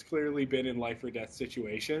Ahsoka has clearly been in life or death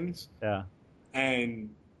situations. Yeah.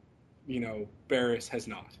 And Barriss has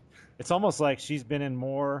not. It's almost like she's been in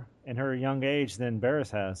more in her young age than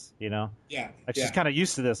Barriss has, Yeah. Like she's kind of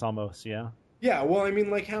used to this almost, Yeah, well, I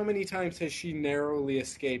mean, like, how many times has she narrowly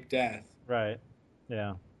escaped death? Right,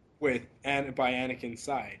 yeah. By Anakin's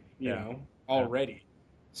side, you know, already. Yeah.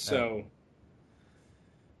 So...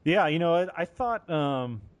 Yeah, I thought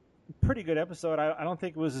pretty good episode. I don't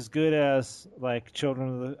think it was as good as, like,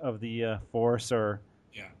 Children of the Force or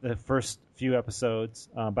the first few episodes,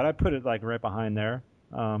 but I put it, like, right behind there.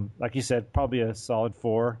 Like you said, probably a solid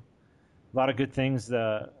 4. A lot of good things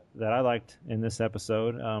that I liked in this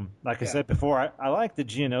episode. Like I said before, I like the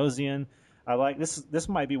Geonosian. I like this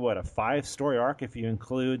might be, a 5-story arc if you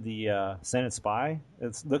include the Senate spy.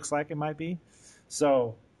 It looks like it might be.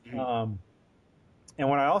 So, and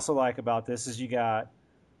what I also like about this is you got,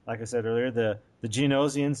 like I said earlier, the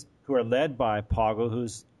Geonosians who are led by Poggle,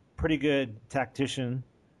 who's a pretty good tactician.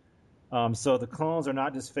 So the clones are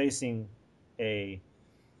not just facing and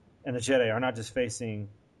the Jedi are not just facing,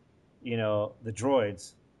 the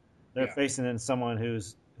droids. They're facing in someone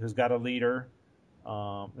who's got a leader.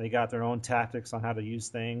 They got their own tactics on how to use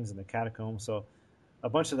things in the catacombs. So a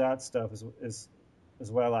bunch of that stuff is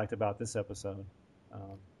what I liked about this episode.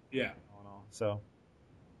 Yeah. So.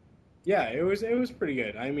 Yeah, it was pretty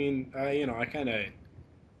good. I mean, I kind of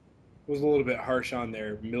was a little bit harsh on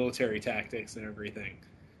their military tactics and everything,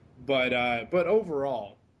 but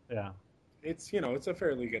overall, yeah, it's it's a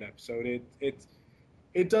fairly good episode.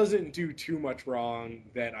 It doesn't do too much wrong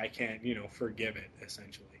that I can't forgive it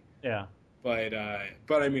essentially. Yeah. But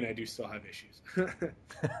I mean, I do still have issues.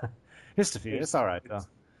 Just a few. It's all right though.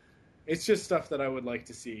 It's just stuff that I would like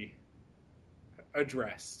to see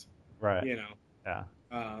addressed. Right. Yeah.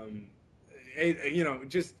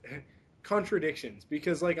 Just contradictions,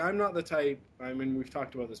 because I'm not the type, I mean, we've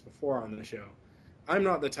talked about this before on the show, I'm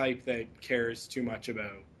not the type that cares too much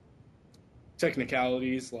about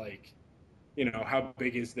technicalities, how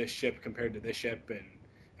big is this ship compared to this ship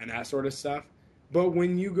and that sort of stuff. But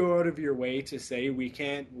when you go out of your way to say we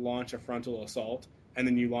can't launch a frontal assault, and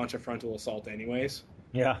then you launch a frontal assault anyways.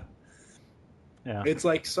 Yeah. It's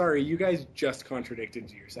sorry, you guys just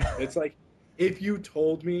contradicted yourself. It's if you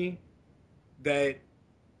told me that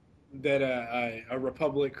a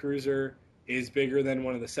Republic cruiser is bigger than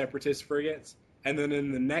one of the Separatist frigates, and then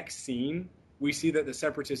in the next scene we see that the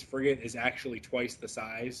Separatist frigate is actually twice the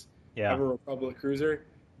size of a Republic cruiser,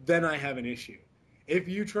 then I have an issue. If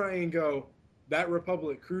you try and go, that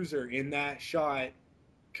Republic cruiser in that shot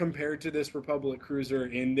compared to this Republic cruiser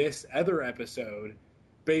in this other episode,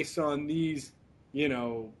 based on these,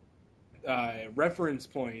 reference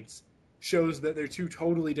points, shows that they're two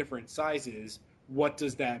totally different sizes. What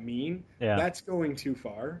does that mean? Yeah. That's going too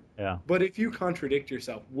far. Yeah. But if you contradict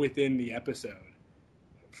yourself within the episode,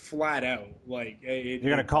 flat out, you're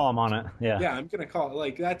gonna call them on it. Yeah. Yeah, I'm gonna call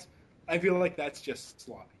it. That's. I feel like that's just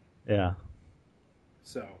sloppy. Yeah.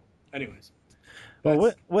 So, anyways.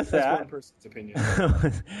 Well, with that's that, one person's opinion.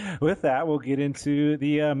 with that, we'll get into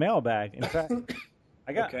the mailbag. In fact,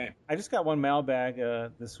 I just got one mailbag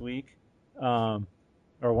this week, or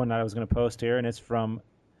one that I was going to post here, and it's from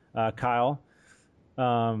Kyle.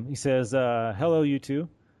 He says, "Hello, you two.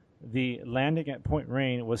 The landing at Point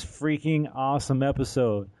Rain was freaking awesome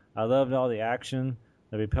episode. I loved all the action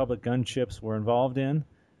the Republic gunships were involved in,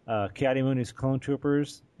 Ki-Adi-Mundi clone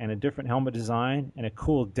troopers, and a different helmet design, and a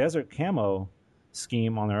cool desert camo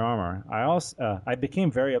scheme on their armor. I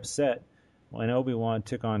became very upset when Obi-Wan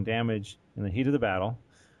took on damage in the heat of the battle.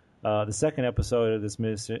 The second episode of this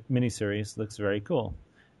miniseries looks very cool.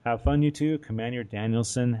 Have fun, you two. Commander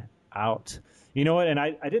Danielson out." You know what? And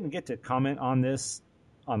I didn't get to comment on this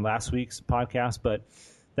on last week's podcast, but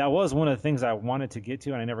that was one of the things I wanted to get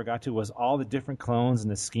to and I never got to, was all the different clones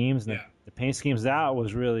and the schemes and the paint schemes. That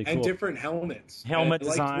was really cool. And different helmets. Helmet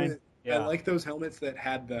design. I like those helmets that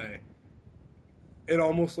had it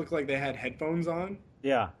almost looked like they had headphones on.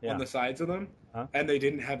 Yeah. On the sides of them, and they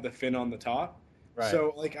didn't have the fin on the top. Right.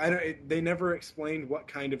 So they never explained what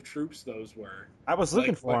kind of troops those were. I was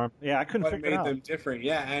looking for them. Yeah, I couldn't figure it out. What made them different?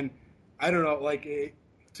 Yeah, and I don't know.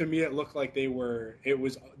 To me, it looked like they were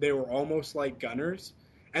almost like gunners.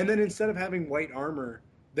 And then instead of having white armor,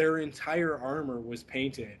 their entire armor was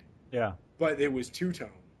painted. Yeah. But it was two-tone.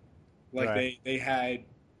 Right. They had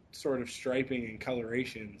sort of striping and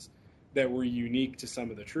colorations that were unique to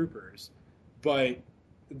some of the troopers, but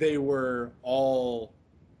they were all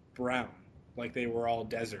brown, they were all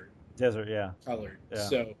desert, colored. Yeah.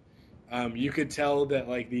 So you could tell that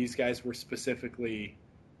these guys were specifically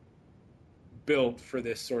built for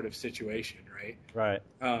this sort of situation, right?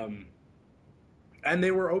 And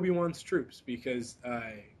they were Obi-Wan's troops because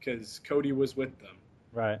Cody was with them,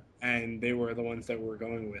 right? And they were the ones that were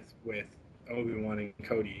going with Obi-Wan and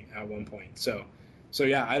Cody at one point. So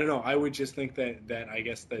yeah, I don't know. I would just think that I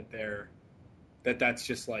guess that's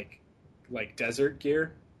just like desert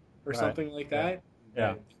gear or something like that.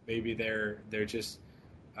 Yeah. Maybe they're just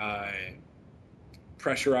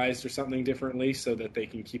pressurized or something differently so that they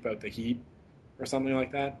can keep out the heat or something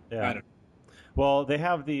like that. Yeah. I don't know. Well, they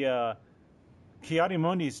have the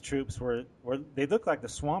Ki-Adi-Mundi's troops were they look like the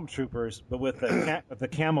Swamp Troopers, but with the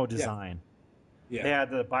camo design. Yeah. They had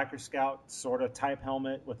the Biker Scout sort of type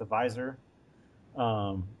helmet with a visor.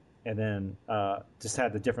 And then just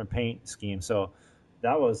had the different paint scheme. So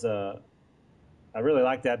that was I really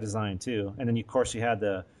liked that design too. And then of course you had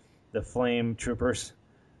the flame troopers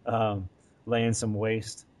laying some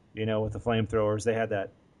waste, with the flamethrowers. They had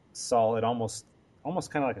that solid, almost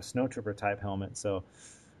kind of like a snow trooper type helmet. So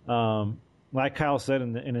like Kyle said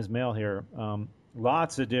in his mail here,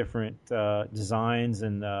 lots of different designs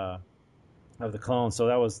and of the clones. So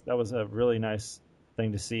that was a really nice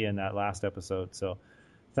thing to see in that last episode. So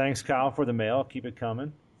thanks, Kyle, for the mail. Keep it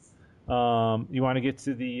coming. You want to get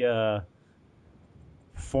to the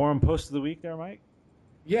forum post of the week there, Mike?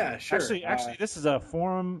 Yeah, sure. Actually, this is a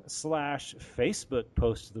forum/Facebook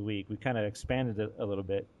post of the week. We kind of expanded it a little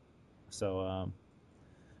bit. So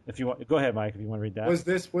if you want, go ahead, Mike, if you want to read that. Was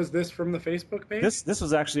this from the Facebook page? This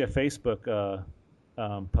was actually a Facebook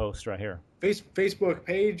post right here. Facebook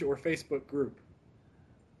page or Facebook group?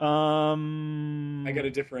 I got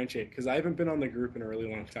to differentiate because I haven't been on the group in a really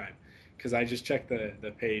long time because I just checked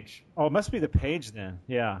the page. Oh, it must be the page then.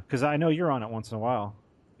 Yeah, because I know you're on it once in a while.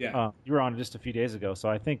 Yeah. You were on it just a few days ago, so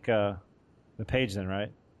I think the page then, right?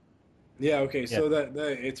 Yeah, okay. So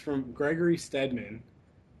it's from Gregory Stedman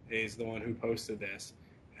is the one who posted this.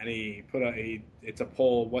 And he put it's a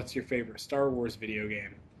poll, what's your favorite Star Wars video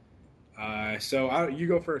game? So you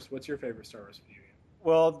go first. What's your favorite Star Wars video game?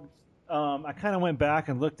 Well, I kind of went back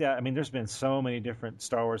and looked at, I mean, there's been so many different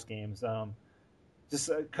Star Wars games. Just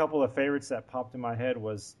a couple of favorites that popped in my head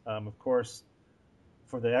was, of course,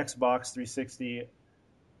 for the Xbox 360,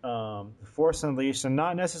 The Force Unleashed, and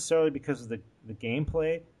not necessarily because of the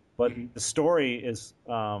gameplay, but the story is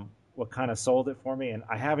what kind of sold it for me. And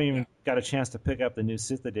I haven't even got a chance to pick up the new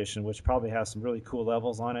Sith Edition, which probably has some really cool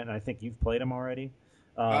levels on it, and I think you've played them already.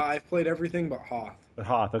 I've played everything but Hoth. But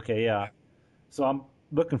Hoth, okay, yeah. So I'm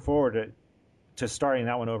looking forward to starting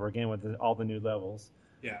that one over again with all the new levels.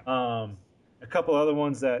 Yeah. A couple other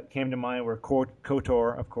ones that came to mind were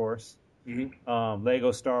KOTOR, of course,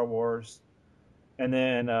 Lego Star Wars, and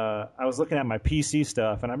then I was looking at my PC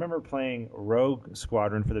stuff, and I remember playing Rogue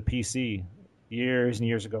Squadron for the PC years and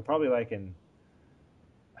years ago, probably like in,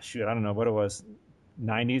 I don't know what it was,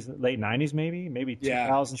 late 90s maybe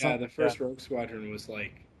 2000 something. Yeah, the first Rogue Squadron was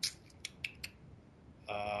like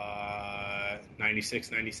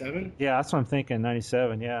 96, 97? Yeah, that's what I'm thinking,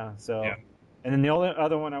 97, yeah. So, yeah. And then the only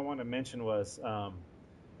other one I wanted to mention was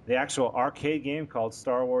the actual arcade game called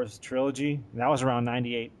Star Wars Trilogy. And that was around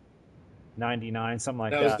 98, 99, something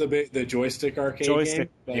like that. That was the joystick arcade game?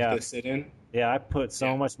 Like the sit-in? Yeah, I put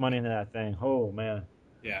so much money into that thing. Oh, man.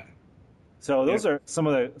 Yeah. So those are some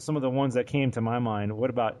of the ones that came to my mind. What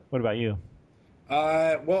about you?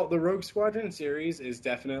 Well, the Rogue Squadron series is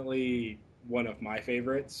definitely one of my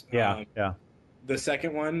favorites. Yeah. The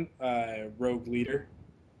second one, Rogue Leader,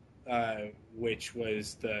 which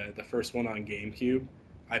was the first one on GameCube,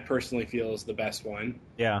 I personally feel is the best one.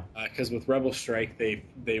 Yeah. Because with Rebel Strike, they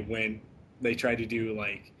tried to do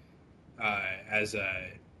like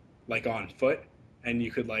on foot, and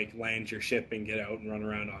you could like land your ship and get out and run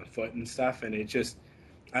around on foot and stuff, and it just,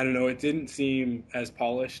 I don't know, it didn't seem as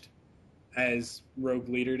polished as Rogue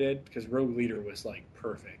Leader did, because Rogue Leader was like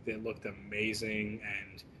perfect. It looked amazing,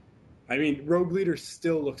 and I mean, Rogue Leader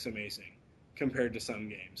still looks amazing compared to some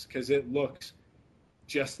games, because it looks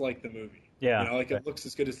just like the movie. Yeah. It looks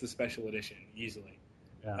as good as the special edition, easily.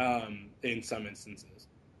 Yeah. In some instances.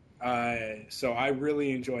 So I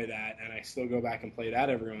really enjoy that, and I still go back and play that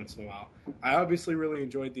every once in a while. I obviously really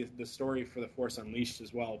enjoyed the story for The Force Unleashed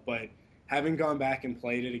as well, but having gone back and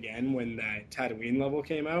played it again when that Tatooine level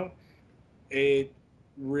came out, it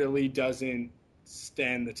really doesn't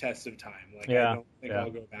stand the test of time. I don't think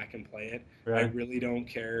I'll go back and play it. Right. I really don't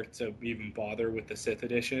care to even bother with the Sith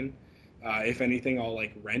Edition. If anything, I'll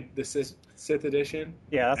rent the Sith Edition.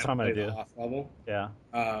 Yeah, that's what I'm gonna do. The off level. Yeah.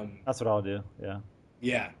 That's what I'll do. Yeah.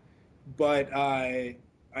 Yeah, but I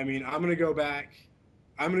mean, I'm gonna go back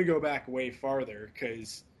way farther,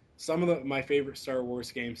 because some of my favorite Star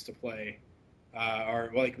Wars games to play are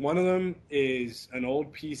one of them is an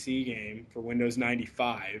old PC game for Windows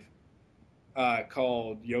 95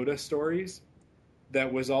 called Yoda Stories,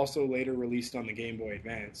 that was also later released on the Game Boy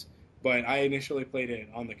Advance. But I initially played it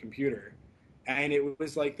on the computer, and it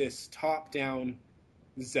was like this top-down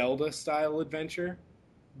Zelda-style adventure,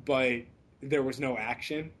 but there was no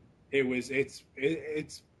action. It's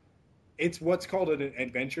what's called an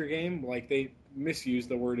adventure game. They misuse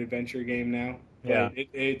the word adventure game now. Yeah. But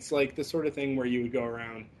it's like the sort of thing where you would go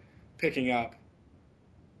around picking up,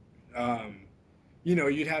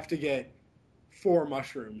 you'd have to get 4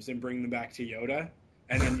 mushrooms and bring them back to Yoda,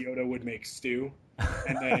 and then Yoda would make stew.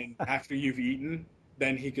 And then after you've eaten,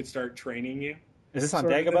 then he could start training you. Is this on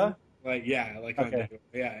Dagobah? On Dagobah,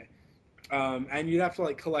 yeah. And you'd have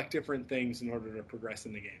to collect different things in order to progress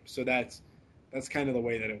in the game. So that's kind of the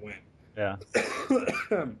way that it went. Yeah.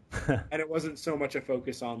 And it wasn't so much a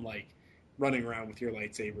focus on running around with your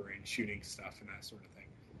lightsaber and shooting stuff and that sort of thing.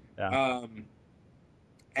 Yeah.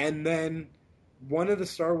 And then one of the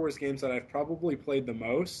Star Wars games that I've probably played the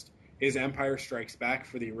most is Empire Strikes Back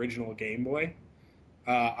for the original Game Boy.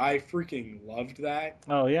 I freaking loved that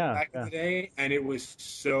Oh yeah. back in the day, and it was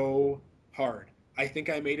so hard. I think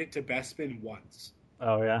I made it to Bespin once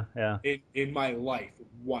Oh yeah. Yeah. in my life,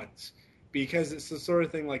 once, because it's the sort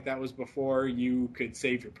of thing like that was before you could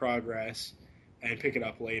save your progress and pick it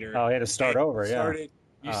up later. Oh, you had to start And over. Yeah.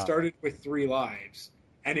 You started with 3 lives,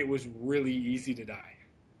 and it was really easy to die,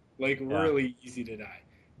 like really easy to die.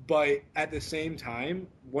 But at the same time,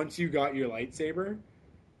 once you got your lightsaber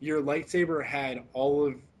had all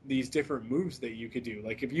of these different moves that you could do.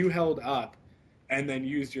 Like if you held up and then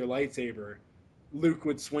used your lightsaber, Luke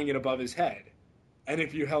would swing it above his head. And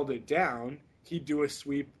if you held it down, he'd do a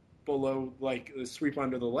sweep below, like a sweep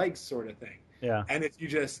under the legs sort of thing. Yeah. And if you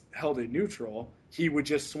just held it neutral, he would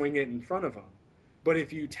just swing it in front of him. But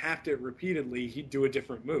if you tapped it repeatedly, he'd do a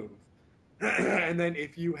different move. And then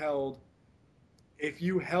if you held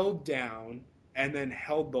down and then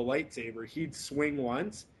held the lightsaber, he'd swing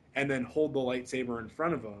once and then hold the lightsaber in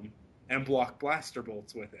front of him and block blaster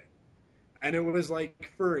bolts with it. And it was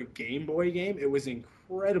like, for a Game Boy game, it was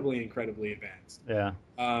incredibly advanced. Yeah.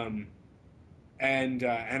 And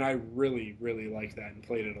I really, really liked that and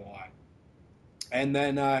played it a lot. And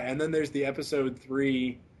then there's the Episode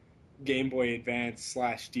 3 Game Boy Advance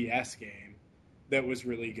 / DS game that was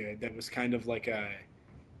really good. That was kind of like a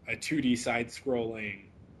 2D side-scrolling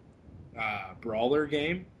brawler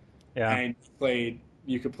game. Yeah. And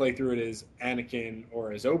you could play through it as Anakin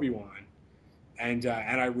or as Obi-Wan. And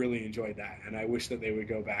I really enjoyed that. And I wish that they would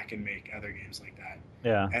go back and make other games like that.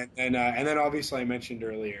 Yeah. And then obviously I mentioned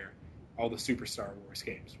earlier all the Super Star Wars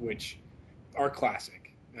games, which are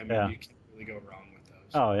classic. I mean, you can't really go wrong with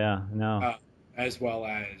those. Oh yeah, no. As well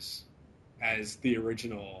as the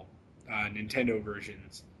original Nintendo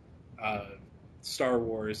versions of Star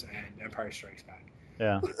Wars and Empire Strikes Back.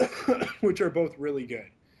 Yeah. Which are both really good,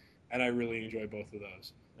 and I really enjoy both of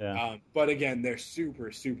those. Yeah. But again, they're super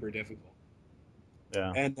difficult.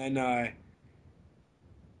 Yeah. And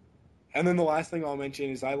then the last thing I'll mention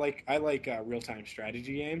is I like real-time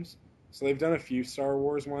strategy games. So they've done a few Star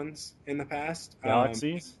Wars ones in the past.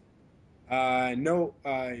 Galaxies? No,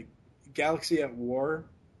 Galaxy at War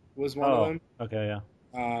was one of them. Okay,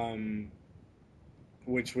 yeah.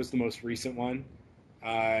 Which was the most recent one,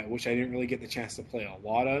 which I didn't really get the chance to play a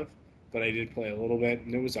lot of, but I did play a little bit,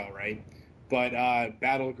 and it was all right. But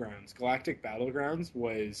Battlegrounds, Galactic Battlegrounds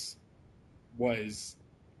was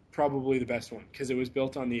probably the best one because it was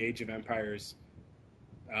built on the Age of Empires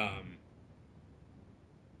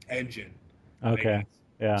engine. Okay.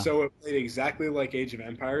 Yeah. So it played exactly like Age of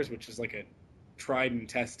Empires, which is like a tried and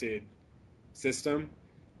tested system,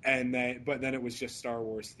 but then it was just Star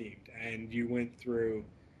Wars themed, and you went through.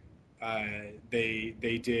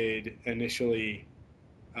 They did initially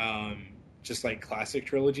just like classic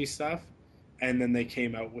trilogy stuff, and then they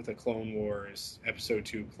came out with a Clone Wars Episode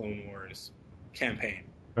 2 Clone Wars campaign.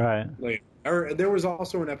 Right. Or there was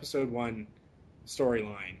also an Episode 1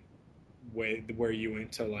 storyline where you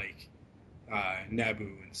went to like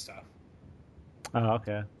Naboo and stuff. Oh,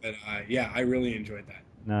 okay. But yeah, I really enjoyed that.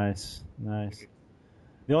 Nice.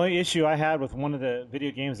 The only issue I had with one of the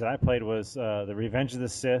video games that I played was the Revenge of the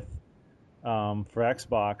Sith for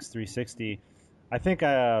Xbox 360. I think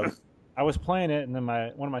I was playing it, and then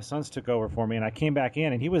one of my sons took over for me, and I came back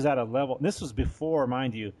in, and he was at a level. And this was before,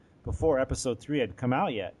 mind you, before Episode 3 had come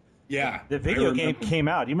out yet. Yeah. The video game came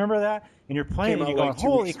out. Do you remember that? And you're playing it, and you're going,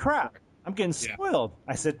 holy crap, I'm getting spoiled.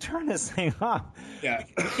 Yeah. I said, turn this thing off. Yeah.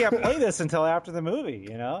 You can't play this until after the movie,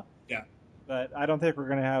 you know? Yeah. But I don't think we're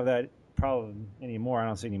going to have that problem anymore. I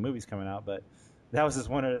don't see any movies coming out, but that was just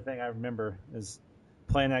one other thing I remember is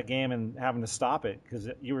playing that game and having to stop it because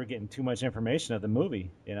you were getting too much information of the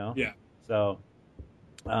movie, you know? Yeah. So,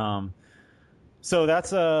 so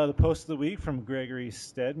that's the post of the week from Gregory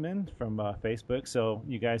Stedman from Facebook. So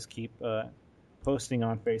you guys keep posting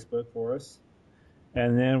on Facebook for us.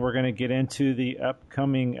 And then we're going to get into the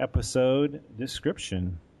upcoming episode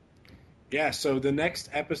description. Yeah, so the next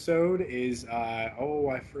episode is,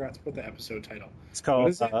 I forgot to put the episode title. It's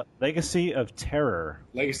called Legacy of Terror.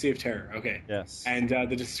 Legacy of Terror, okay. Yes. And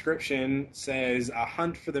the description says, a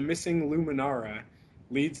hunt for the missing Luminara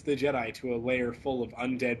leads the Jedi to a lair full of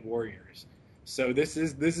undead warriors. So this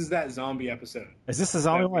is that zombie episode. Is this the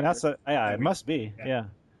zombie one? It must be. Yeah.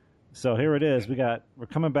 So here it is. We're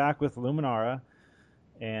coming back with Luminara,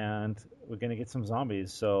 and we're going to get some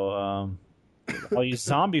zombies. So all you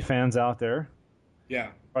zombie fans out there,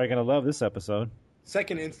 are going to love this episode.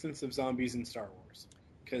 Second instance of zombies in Star Wars,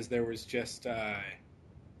 because there was just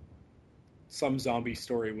some zombie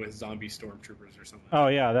story with zombie stormtroopers or something. Oh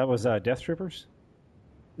yeah, that was Death Troopers.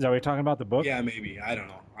 Is that what you're talking about, the book? Yeah, maybe. I don't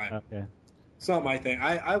know. Okay. It's not my thing.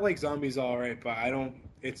 I like zombies all right, but I don't.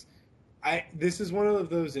 This is one of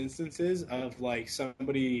those instances of like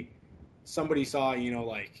somebody saw, you know,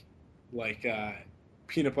 like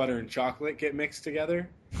peanut butter and chocolate get mixed together,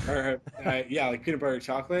 or yeah, like peanut butter and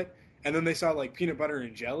chocolate, and then they saw like peanut butter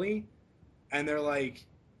and jelly, and they're like,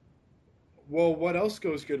 well, what else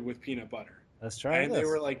goes good with peanut butter? Let's try And this. they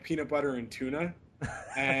were like peanut butter and tuna,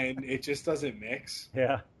 and it just doesn't mix.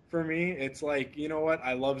 Yeah. For me, it's like, you know what?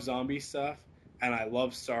 I love zombie stuff and I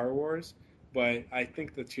love Star Wars, but I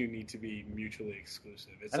think the two need to be mutually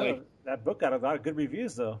exclusive. It's like that book got a lot of good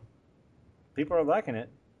reviews though. People are liking it,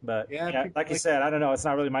 but yeah, like you said, I don't know. It's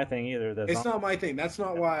not really my thing either. It's not my thing. That's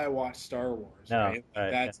not why I watch Star Wars. No, right?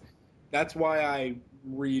 right, That's why I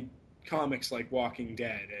read comics like Walking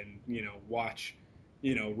Dead and, you know, watch,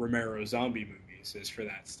 you know, Romero zombie movies is for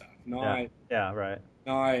that stuff. Right.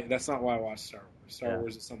 That's not why I watch Star Wars. Star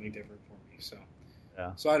Wars is something different for me. So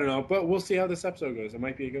yeah. So I don't know, but we'll see how this episode goes. It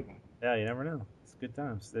might be a good one. Yeah, you never know. It's good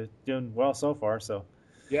times. They're doing well so far. So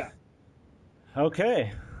yeah.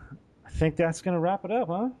 Okay, I think that's gonna wrap it up,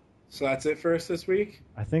 huh? So that's it for us this week.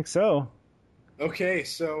 I think so. Okay,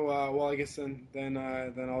 so well, I guess then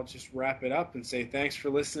I'll just wrap it up and say thanks for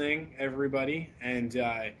listening, everybody, and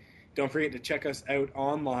don't forget to check us out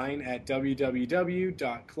online at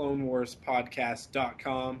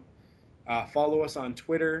www.clonewarspodcast.com. Follow us on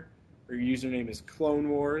Twitter. Our username is Clone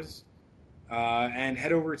Wars, and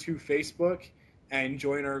head over to Facebook and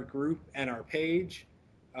join our group and our page.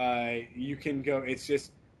 You can go. It's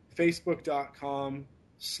just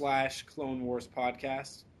facebook.com/Clone Wars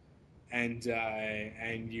Podcast. And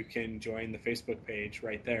you can join the Facebook page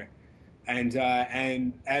right there,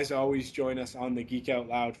 and as always, join us on the Geek Out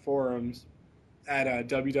Loud forums at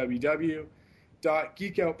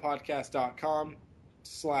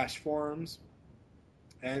www.geekoutpodcast.com/forums,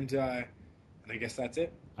 and I guess that's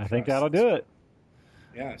it. I think that'll do it.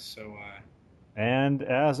 Yeah. So. And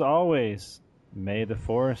as always, may the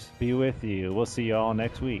Force be with you. We'll see you all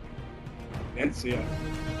next week. And see ya.